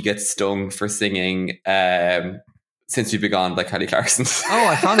Mikey gets stung for singing Since We've Begun by Kelly Clarkson.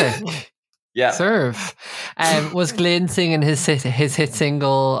 Oh, iconic. Yeah. Serve. Was Glyn singing his hit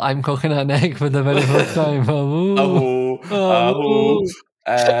single, I'm Cooking an Egg for the very first time?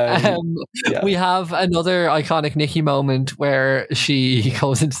 We have another iconic Nikki moment where she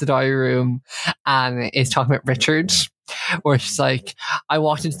goes into the diary room and is talking about Richard, where she's like, I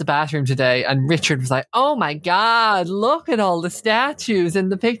walked into the bathroom today and Richard was like, oh my God, look at all the statues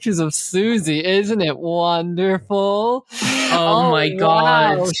and the pictures of Susie. Isn't it wonderful? Oh my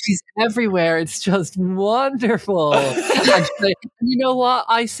God. Wow, she's everywhere. It's just wonderful. And she's like, you know what?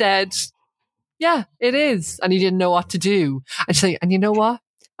 I said, yeah, it is. And he didn't know what to do. And she's like, and you know what?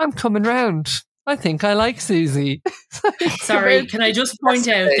 I'm coming round. I think I like Susie. Sorry, can I just point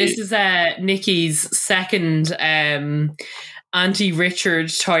out, this is Nikki's second anti-Richard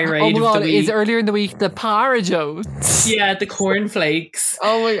tirade of the week. Is earlier in the week the porridge oats. Yeah, the cornflakes.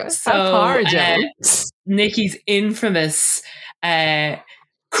 Oh my God. So porridge oats. Nikki's infamous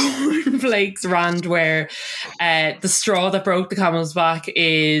cornflakes rant where the straw that broke the camel's back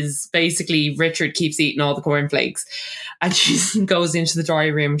is basically Richard keeps eating all the cornflakes. And she goes into the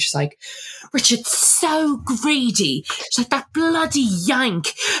diary room and she's like, Richard's so greedy. She's like, that bloody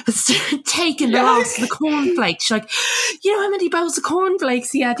yank has taken the last of the cornflakes. She's like, you know how many bowls of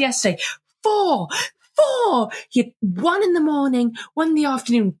cornflakes he had yesterday? 4. He had 1 in the morning, 1 in the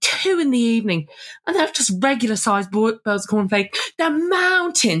afternoon, 2 in the evening. And they're just regular sized bowls of cornflakes. They're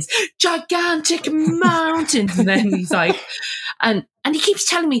mountains, gigantic mountains. And then he's like, and he keeps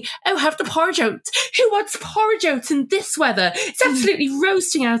telling me, oh, have the porridge oats. Who wants porridge oats in this weather? It's absolutely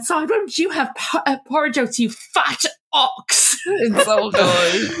roasting outside. Why don't you have porridge oats, you fat ox? It's so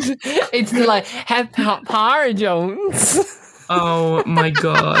good. It's like, have porridge oats. Oh my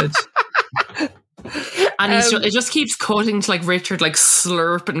God. And it just keeps cutting to like Richard like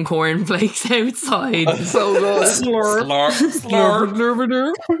slurping cornflakes outside. So good.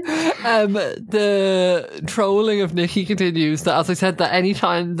 Slurp. The trolling of Nikki continues. That, as I said, that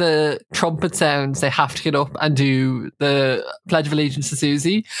anytime the trumpet sounds, they have to get up and do the Pledge of Allegiance to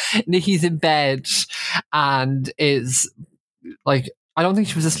Susie. Nikki's in bed and is like, I don't think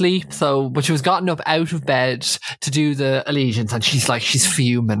she was asleep, but she was gotten up out of bed to do the allegiance, and she's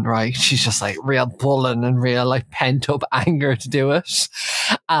fuming, right? She's just like real bullying and real like pent up anger to do it.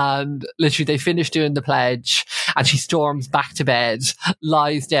 And literally they finish doing the pledge and she storms back to bed,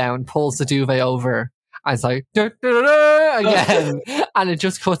 lies down, pulls the duvet over. And it's like, again. And it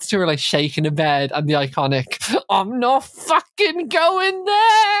just cuts to her like shaking in bed and the iconic, I'm not fucking going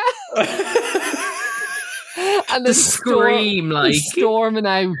there. And the scream, storming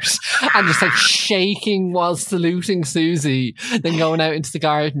out and just like shaking while saluting Susie, then going out into the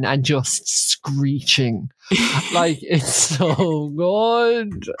garden and just screeching. Like, it's so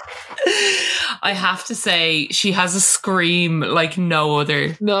good. I have to say, she has a scream like no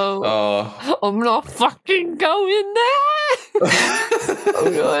other. No. I'm not fucking going there. So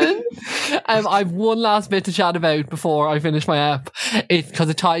good. I've one last bit to chat about before I finish my app. Because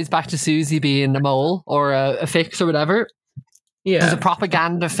it ties back to Susie being a mole or a fix or whatever. Yeah. There's a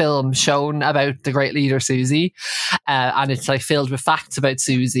propaganda film shown about the great leader Susie, and it's like filled with facts about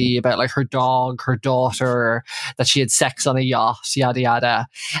Susie, about like her dog, her daughter, that she had sex on a yacht, yada yada.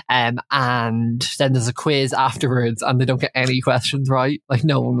 And then there's a quiz afterwards, and they don't get any questions right. Like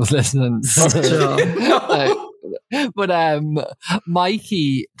no one was listening. But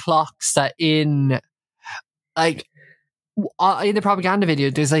Mikey clocks that in the propaganda video,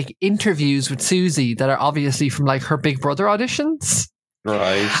 there's like interviews with Susie that are obviously from like her Big Brother auditions.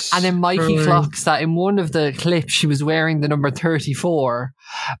 Right. And then Mikey clocks that in one of the clips she was wearing the number 34,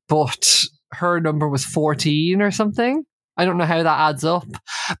 but her number was 14 or something. I don't know how that adds up.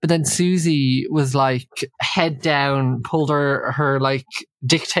 But then Susie was like head down, pulled her like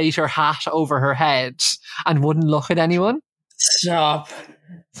dictator hat over her head and wouldn't look at anyone. Stop.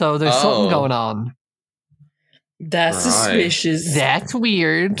 So there's something going on. That's suspicious. That's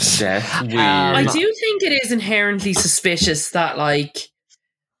weird. I do think it is inherently suspicious that like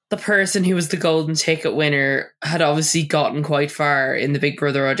the person who was the golden ticket winner had obviously gotten quite far in the Big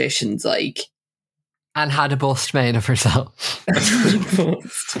Brother auditions, like, and had a bust made of herself.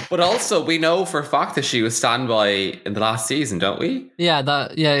 But also, we know for a fact that she was standby in the last season, don't we? Yeah.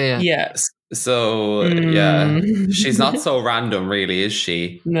 Yeah. So, yeah, she's not so random, really, is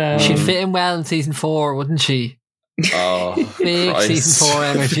she? No. She'd fit in well in season 4, wouldn't she? Oh, big Christ. season 4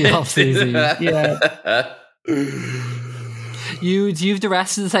 energy off Susie. Yeah. You've the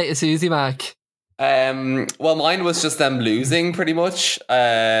rest of the state of Susie, Mac. Well, mine was just them losing pretty much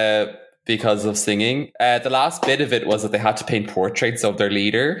because of singing. The last bit of it was that they had to paint portraits of their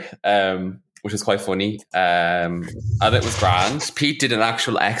leader, which was quite funny. And it was grand. Pete did an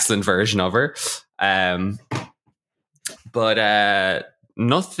actual excellent version of her. But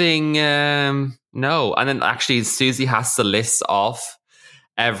nothing, no. And then actually Susie has to list off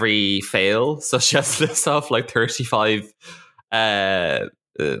every fail. So she has to list off like 35 I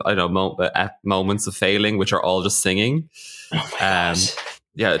don't know, moments of failing, which are all just singing. Oh my God.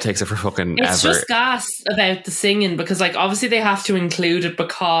 Yeah, it takes her for fucking it's ever. Just gas about the singing, because like obviously they have to include it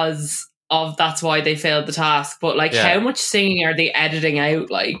because of that's why they failed the task. But like, how much singing are they editing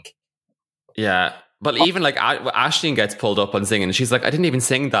out? Like, yeah, but even like Aisling gets pulled up on singing, and she's like, I didn't even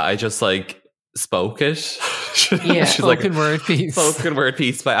sing that. I just like spoke it. Yeah, she's spoken word piece. Spoken word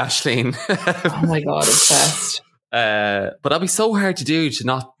piece by Aisling. Oh my God, obsessed. But that'd be so hard to do, to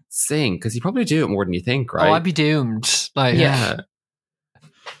not sing, because you probably do it more than you think, right? Oh, I'd be doomed. Like, yeah.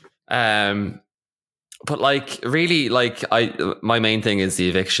 But like really, like my main thing is the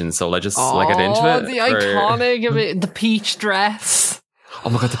eviction, so let's just get into it. The iconic of it, the peach dress. Oh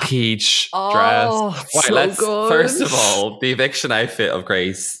my God, the peach dress. Right, so good. First of all, the eviction outfit of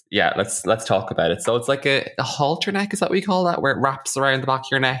Grace. Yeah, let's talk about it. So it's like a halter neck, is that what we call that, where it wraps around the back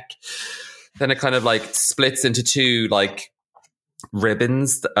of your neck. Then it kind of like splits into two like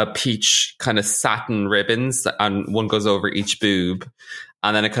ribbons, peach kind of satin ribbons, and one goes over each boob,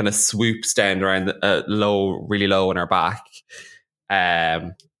 and then it kind of swoops down around really low on her back.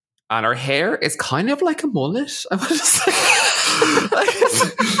 And her hair is kind of like a mullet, I would say.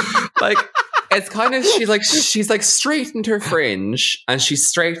 It's kind of, she's like straightened her fringe, and she's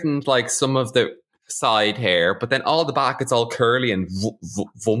straightened like some of the side hair, but then all the back, it's all curly and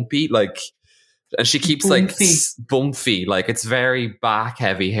vumpy, like, and she keeps like bumpy, like it's very back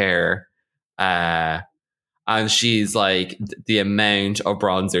heavy hair. And she's like, the amount of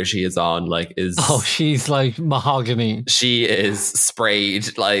bronzer she is on, like, is... Oh, she's like mahogany. She is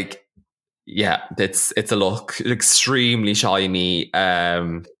sprayed, like, yeah, it's a look. Extremely shiny.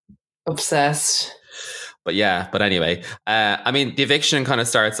 Obsessed. But anyway. I mean, the eviction kind of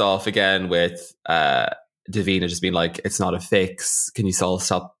starts off again with Davina just being like, it's not a fix. Can you all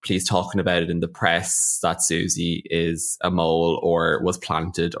stop please talking about it in the press that Susie is a mole or was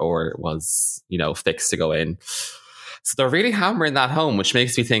planted or was, fixed to go in. So they're really hammering that home, which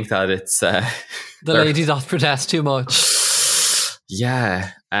makes me think that it's... the lady doth protest too much.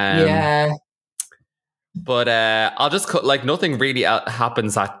 Yeah. Yeah. But I'll just cut, like, nothing really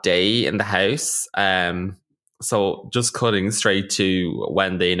happens that day in the house. So just cutting straight to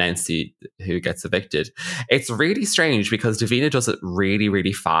when they announce who gets evicted. It's really strange because Davina does it really,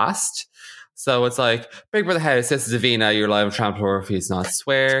 really fast. So it's like, Big Brother house, this is Davina, you're live on Trample Fees not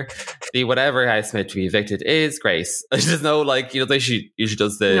swear. The whatever housemate to be evicted is Grace. There's no like, they usually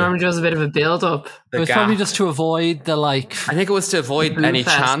does the... Normally does a bit of a build-up. It was probably just to avoid the like... I think it was to avoid any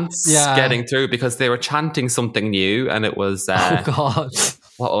chance getting through, because they were chanting something new, and it was... oh God.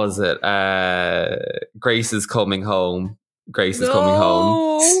 What was it? Grace is coming home. Grace is coming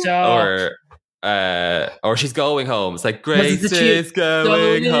home. Stop. Or she's going home. It's like, Grace is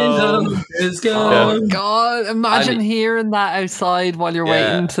going home. Oh God, imagine hearing that outside while you're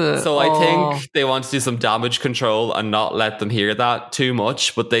waiting to... So I think they want to do some damage control and not let them hear that too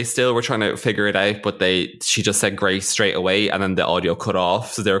much, but they still were trying to figure it out, but she just said Grace straight away, and then the audio cut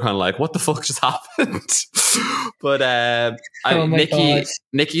off, so they were kind of like, what the fuck just happened? But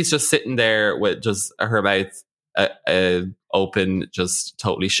Nikki's just sitting there with just her mouth open, just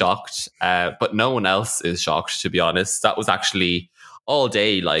totally shocked, but no one else is shocked, to be honest. That was actually all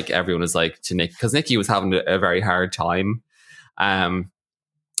day, like everyone was like to Nick, because Nikki was having a very hard time, and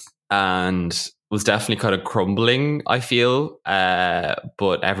was definitely kind of crumbling, I feel,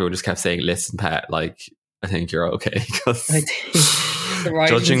 but everyone just kept saying, listen Pat, like I think you're okay, because the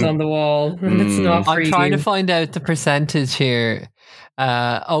writing's on the wall, and it's not for I'm trying to find out the percentage here.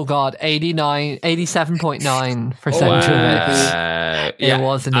 Oh God, 87.9%. It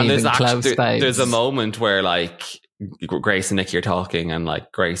wasn't even close, babes. There's a moment where like Grace and Nikki are talking, and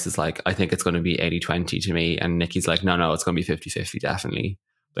like Grace is like, I think it's going to be 80-20 to me, and Nikki's like, no, it's going to be 50-50 definitely.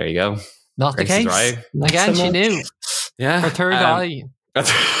 There you go. Not Grace the case. Right. Again, she knew. Yeah. Her third eye.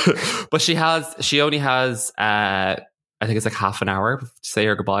 But she only has I think it's like half an hour to say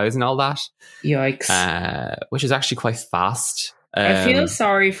her goodbyes and all that. Yikes. Which is actually quite fast. I feel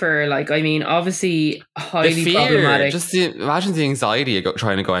sorry for, like, I mean, obviously highly problematic. Just imagine the anxiety of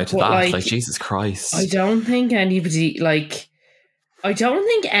trying to go out to that. Like, Jesus Christ. I don't think anybody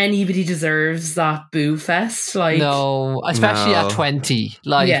deserves that boo fest. Like, no, especially at 20.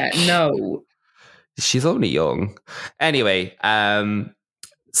 Like, yeah, no. She's only young. Anyway,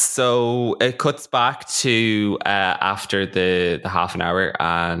 so it cuts back to after the half an hour,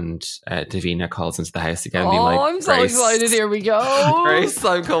 and Davina calls into the house again, being like, I'm so excited, here we go. Grace,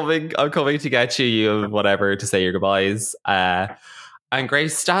 I'm coming to get you. You have whatever to say your goodbyes. And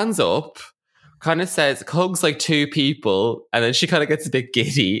Grace stands up, kind of hugs like two people, and then she kind of gets a bit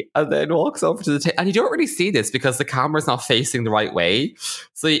giddy, and then walks over to the table. And you don't really see this because the camera's not facing the right way.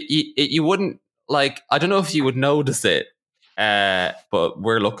 So you wouldn't, like, I don't know if you would notice it. But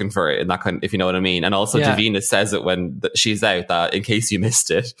we're looking for it in that kind of, if you know what I mean. And also Davina says it when she's out, that in case you missed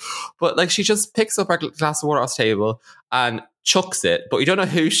it. But like, she just picks up her glass of water off the table and chucks it, but you don't know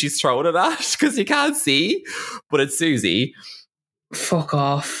who she's throwing it at because you can't see, but it's Susie. Fuck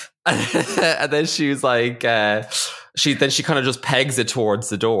off. And then she was like, she kind of just pegs it towards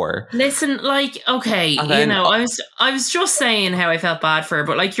the door. Listen, like, okay, then, I was just saying how I felt bad for her,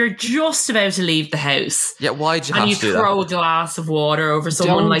 but like, you're just about to leave the house. Yeah, why'd you have to do that? And you throw a glass of water over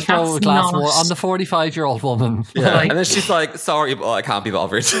someone. Like, that's not... on the 45-year-old woman. Yeah. Like, and then she's like, sorry, but I can't be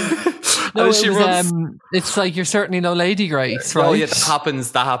bothered. No, it's like, you're certainly no Lady Grace, right? Oh yeah,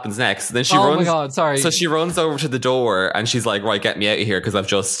 that happens next. And then she runs. Oh my God, sorry. So she runs over to the door, and she's like, right, get me out of here, because I've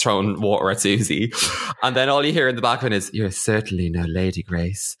just thrown water at Susie. And then all you hear in the background is, you're certainly no Lady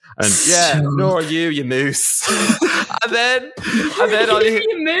Grace. And nor are you, you moose. and then all you hear,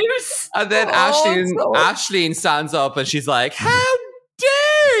 you moose. And then Aisling stands up, and she's like, how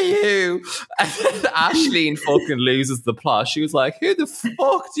dare you? And then Aisling fucking loses the plot. She was like, who the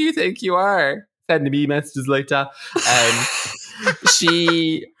fuck do you think you are? Sending me messages like that.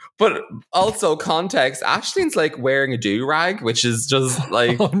 But also context, Aisling's like wearing a do-rag, which is just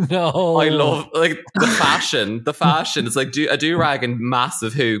like, oh no, I love like the fashion. It's like a do-rag and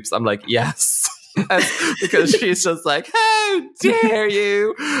massive hoops. I'm like, yes. Because she's just like, how dare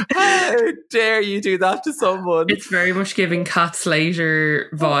you do that to someone? It's very much giving Cat Slater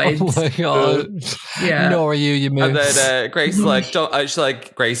vibes. Oh my God. Yeah. Nor are you moose. And then Grace is like,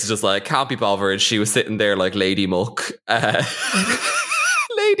 Grace is just like, can't be bothered. She was sitting there like Lady Muck.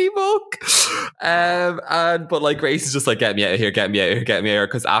 Lady Muck. But like, Grace is just like, get me out of here,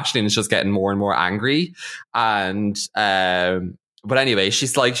 because Aisling is just getting more and more angry. And but anyway, she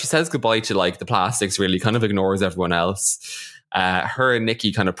says goodbye to like the plastics, really kind of ignores everyone else. Her and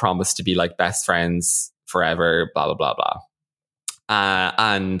Nikki kind of promise to be like best friends forever, blah blah blah blah.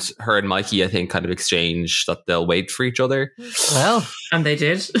 And her and Mikey, I think, kind of exchange that they'll wait for each other. Well, and they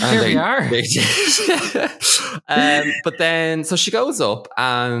did. Here we are. They did. But then, so she goes up,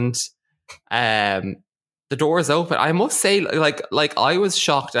 and the door is open. I must say, like I was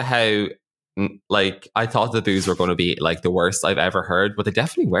shocked at how, like, I thought the boos were going to be like the worst I've ever heard, but they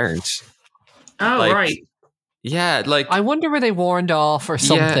definitely weren't. Oh, like, right. Yeah, like I wonder were they warned off or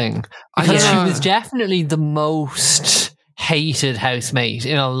something, because she was definitely the most hated housemate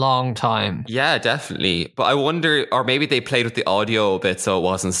in a long time. Yeah, definitely. But I wonder, or maybe they played with the audio a bit so it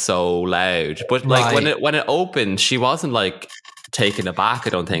wasn't so loud. But like when it opened, she wasn't like taken aback. I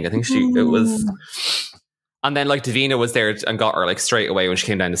don't think. I think it was. And then like Davina was there and got her like straight away when she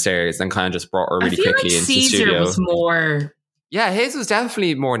came down the stairs and kind of just brought her really quickly into the studio. Was more. Yeah, his was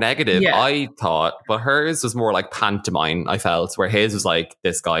definitely more negative, I thought, but hers was more like pantomime, I felt, where his was like,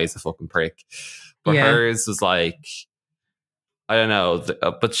 this guy's a fucking prick. But hers was like, I don't know,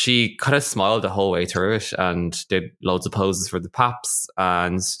 but she kind of smiled the whole way through it and did loads of poses for the paps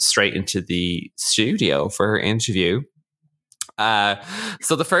and straight into the studio for her interview.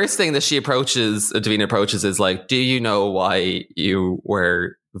 So the first thing that Davina approaches is like, do you know why you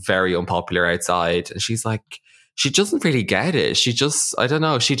were very unpopular outside? And she's like, she doesn't really get it. I don't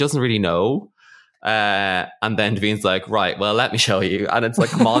know. She doesn't really know. And then Davina's like, right, well, let me show you. And it's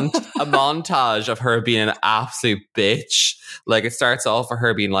like a montage of her being an absolute bitch. Like it starts off with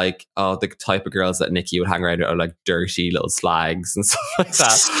her being like, oh, the type of girls that Nikki would hang around with are like dirty little slags and stuff like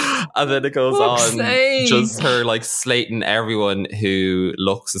that. And then it goes on just her like slating everyone who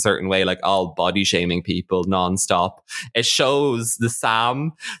looks a certain way, like all body shaming people nonstop. It shows the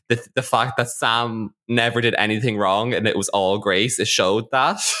fact that Sam never did anything wrong and it was all Grace. It showed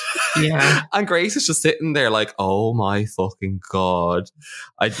that. Yeah. And Grace is just sitting there like, oh my fucking God.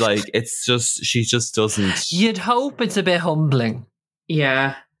 She just doesn't. You'd hope it's a bit humbling.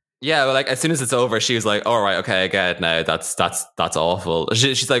 Yeah. Yeah, well, like as soon as it's over, she was like, all right, okay, I get it now. That's awful.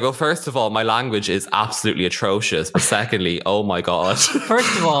 She's like, well, first of all, my language is absolutely atrocious. But secondly, oh my God.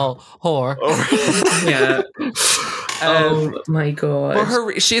 First of all, whore. Yeah. Oh my God.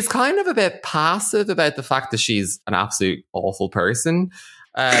 But she's kind of a bit passive about the fact that she's an absolute awful person.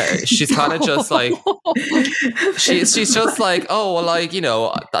 She's kind of just like she's just like, oh well, like, you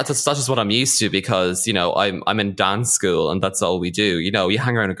know, that's just what I'm used to because, you know, I'm in dance school and that's all we do. You know, you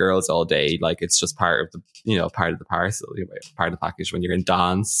hang around with girls all day, like it's just part of the, you know, part of the parcel, part of the package when you're in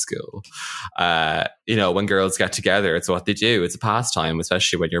dance school. You know, when girls get together, it's what they do. It's a pastime,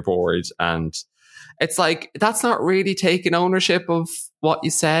 especially when you're bored. And it's like, that's not really taking ownership of what you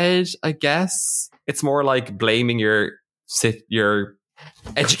said, I guess. It's more like blaming your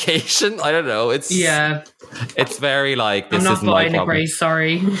education. I don't know. It's very like, this isn't my problem. I'm not buying a Grace,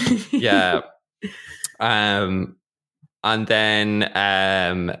 sorry. Yeah. And then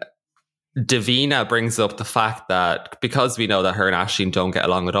Davina brings up the fact that because we know that her and Aisling don't get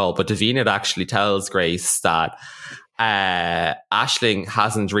along at all, but Davina actually tells Grace that Aisling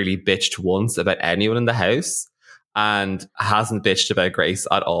hasn't really bitched once about anyone in the house and hasn't bitched about Grace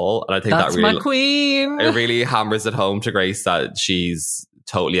at all. And I think that's that really, my queen. It really hammers it home to Grace that she's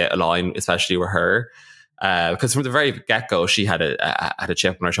totally out of line, especially with her. Because from the very get-go, she had a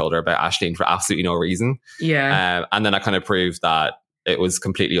chip on her shoulder about Aisling for absolutely no reason. Yeah. And then I kind of proved that it was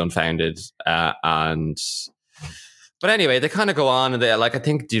completely unfounded. But anyway, they kind of go on and they like, I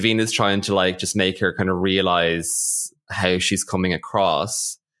think Davina's trying to like just make her kind of realize how she's coming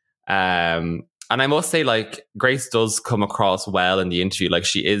across. And I must say, like, Grace does come across well in the interview. Like,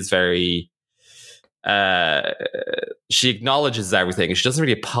 she is very, she acknowledges everything. She doesn't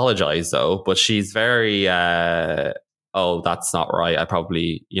really apologize though, but she's very, oh, that's not right. I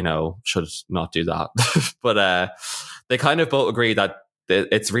probably, you know, should not do that. But they kind of both agree that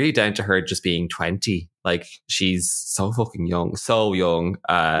it's really down to her just being 20. Like, she's so fucking young, so young.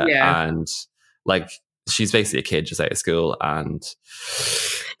 And like, she's basically a kid just out of school. And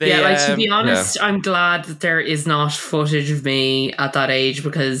to be honest, I'm glad that there is not footage of me at that age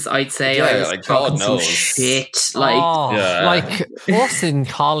because I'd say I was like, talking some shit. Like us in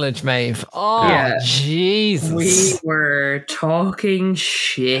college, mate. Oh, Jesus. We were talking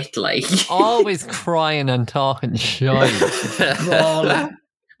shit, like. Always crying and talking shit.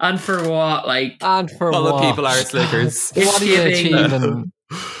 And for what? Like, and for what? Well, people are slickers. What are you achieving?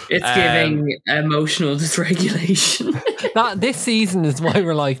 It's giving emotional dysregulation. This season is why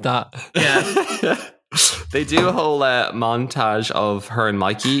we're like that. Yeah. They do a whole montage of her and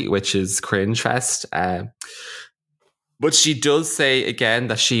Mikey, which is cringe fest. But she does say again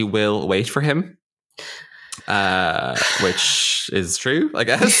that she will wait for him. Which is true, I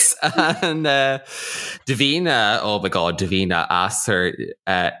guess. And Davina, oh my God, Davina asks her,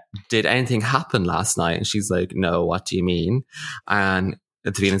 did anything happen last night? And she's like, no, what do you mean? And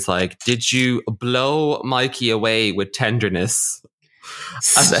Davina's like, did you blow Mikey away with tenderness?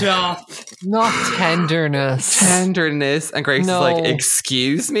 Stop. Not tenderness. Tenderness. And Grace is like,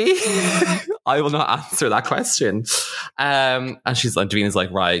 excuse me? I will not answer that question. And she's like, Davina's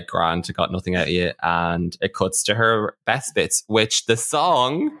like, right, Grant, I got nothing out of you. And it cuts to her best bits, which the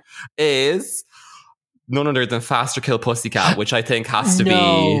song is none other than Faster Kill Pussycat, which I think has to be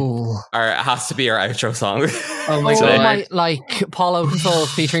our outro song. Oh my god! Like Paulo Control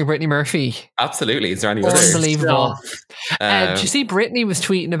featuring Brittany Murphy. Absolutely. Is there any others? Unbelievable. Did you see Brittany was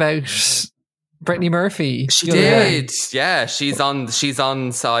tweeting about Brittany Murphy? She did. Yeah, she's on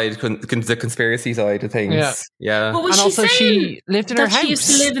side the conspiracy side of things. Yeah. But was and also she lived in her house. She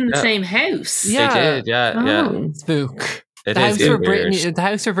used to live in the same house. Yeah, they did. Yeah. Spook. The house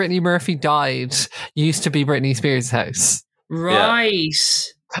where Brittany Murphy died used to be Britney Spears' house. Right.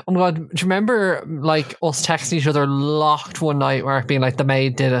 Yeah. Oh my god, do you remember like us texting each other locked one night where being like, the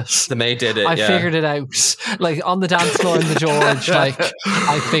maid did it. The maid did it. I figured it out. Like on the dance floor in the George, like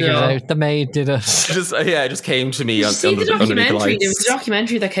I figured it out. The maid did it. It just came to me. The documentary. There was a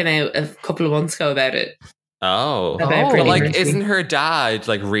documentary that came out a couple of months ago about it. Oh, but like, isn't her dad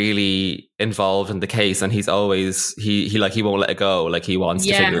like really involved in the case? And he's always he won't let it go. Like he wants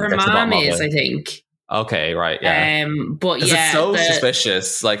to figure her mom is, I think. Okay, right, yeah. But yeah, it's so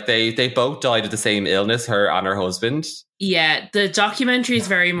suspicious. Like they both died of the same illness, her and her husband. Yeah, the documentary is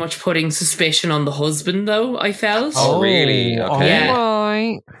very much putting suspicion on the husband, though. I felt. Oh, really? Okay.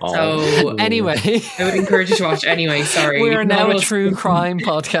 Yeah. So anyway, I would encourage you to watch. Anyway, sorry, we are now a true crime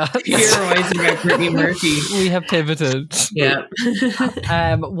podcast. Theorizing about Brittany Murphy. We have pivoted. Yeah.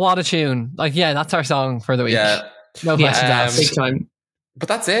 What a tune! Like, yeah, that's our song for the week. Yeah, no questions asked. Big time. But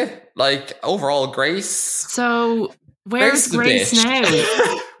that's it. Like overall, Grace. So. Where's Grace now?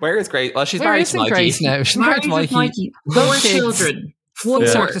 Where is Grace? Well, she's married to Mikey. Grace now. She's married to Mikey. 4 children. One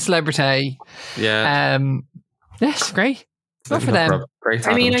sort of celebrity. Yeah. Yes, great. Good for them.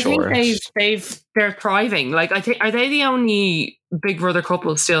 I mean, I think they're thriving. Like, I think, are they the only Big Brother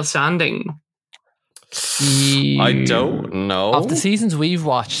couple still standing? I don't know. Of the seasons we've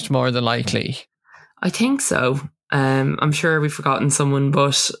watched, more than likely. I think so. I'm sure we've forgotten someone,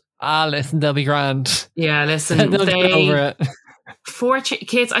 but. Listen, they'll be grand. Yeah, listen, they'll get over it. 4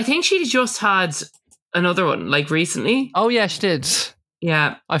 kids. I think she just had another one, like recently. Oh yeah, she did.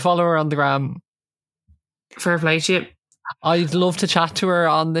 Yeah, I follow her on the gram. Fair play to you. I'd love to chat to her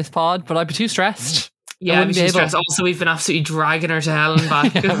on this pod, but I'd be too stressed. Yeah, I'd be too stressed. Also, we've been absolutely dragging her to hell and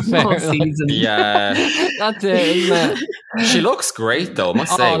back all season. Yeah, that's it, isn't it? She looks great, though. I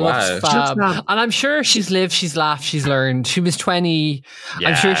must say, wow. Fab. And I'm sure she's lived, she's laughed, she's learned. She was 20. Yeah.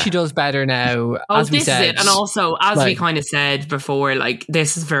 I'm sure she does better now. As we said, is it. And also, as we kind of said before, like,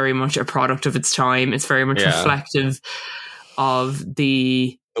 this is very much a product of its time. It's very much reflective of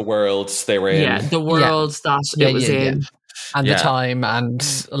the world they were in. Yeah, the world that it was in. And the time,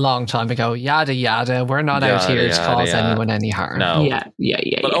 and a long time ago, yada yada. We're not out here to cause anyone any harm. No. Yeah.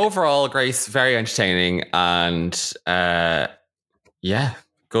 But overall, Grace, very entertaining, and good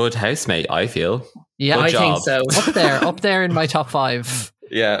housemate, I feel. Yeah, good job. think so. Up there in my top 5.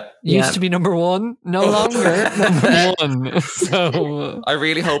 Yeah. Used to be number 1, no longer number 1. So I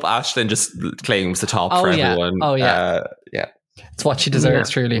really hope Ashlyn just claims the top for everyone. Oh yeah. It's what she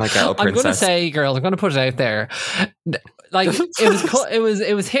deserves, truly. Like I'm going to say, girls, I'm going to put it out there. Like it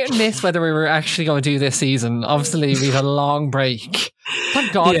was hit and miss whether we were actually going to do this season. Obviously, we had a long break.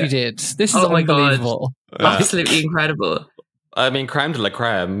 Thank God we did. This is unbelievable. Absolutely incredible. I mean, creme de la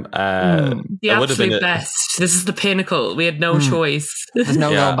creme. The absolute best. This is the pinnacle. We had no choice. There's no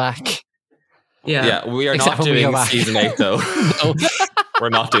going back. Yeah, we are not doing season 8 though. No. We're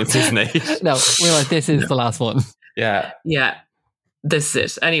not doing season 8. No, we're like, this is the last one. Yeah. This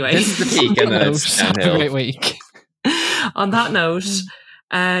is it. Anyway, this is the peak, and then it's downhill. Have a great week. On that note,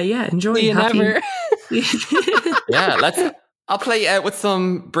 enjoy. I'll play you out with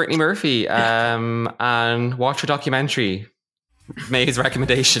some Brittany Murphy and watch her documentary. May's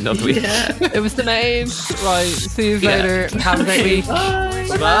recommendation of the week. It was the main. Right, see you later. Have a great week. Bye.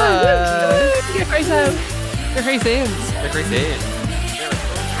 Bye. Get Grace out. Get Grace in. Get Grace in.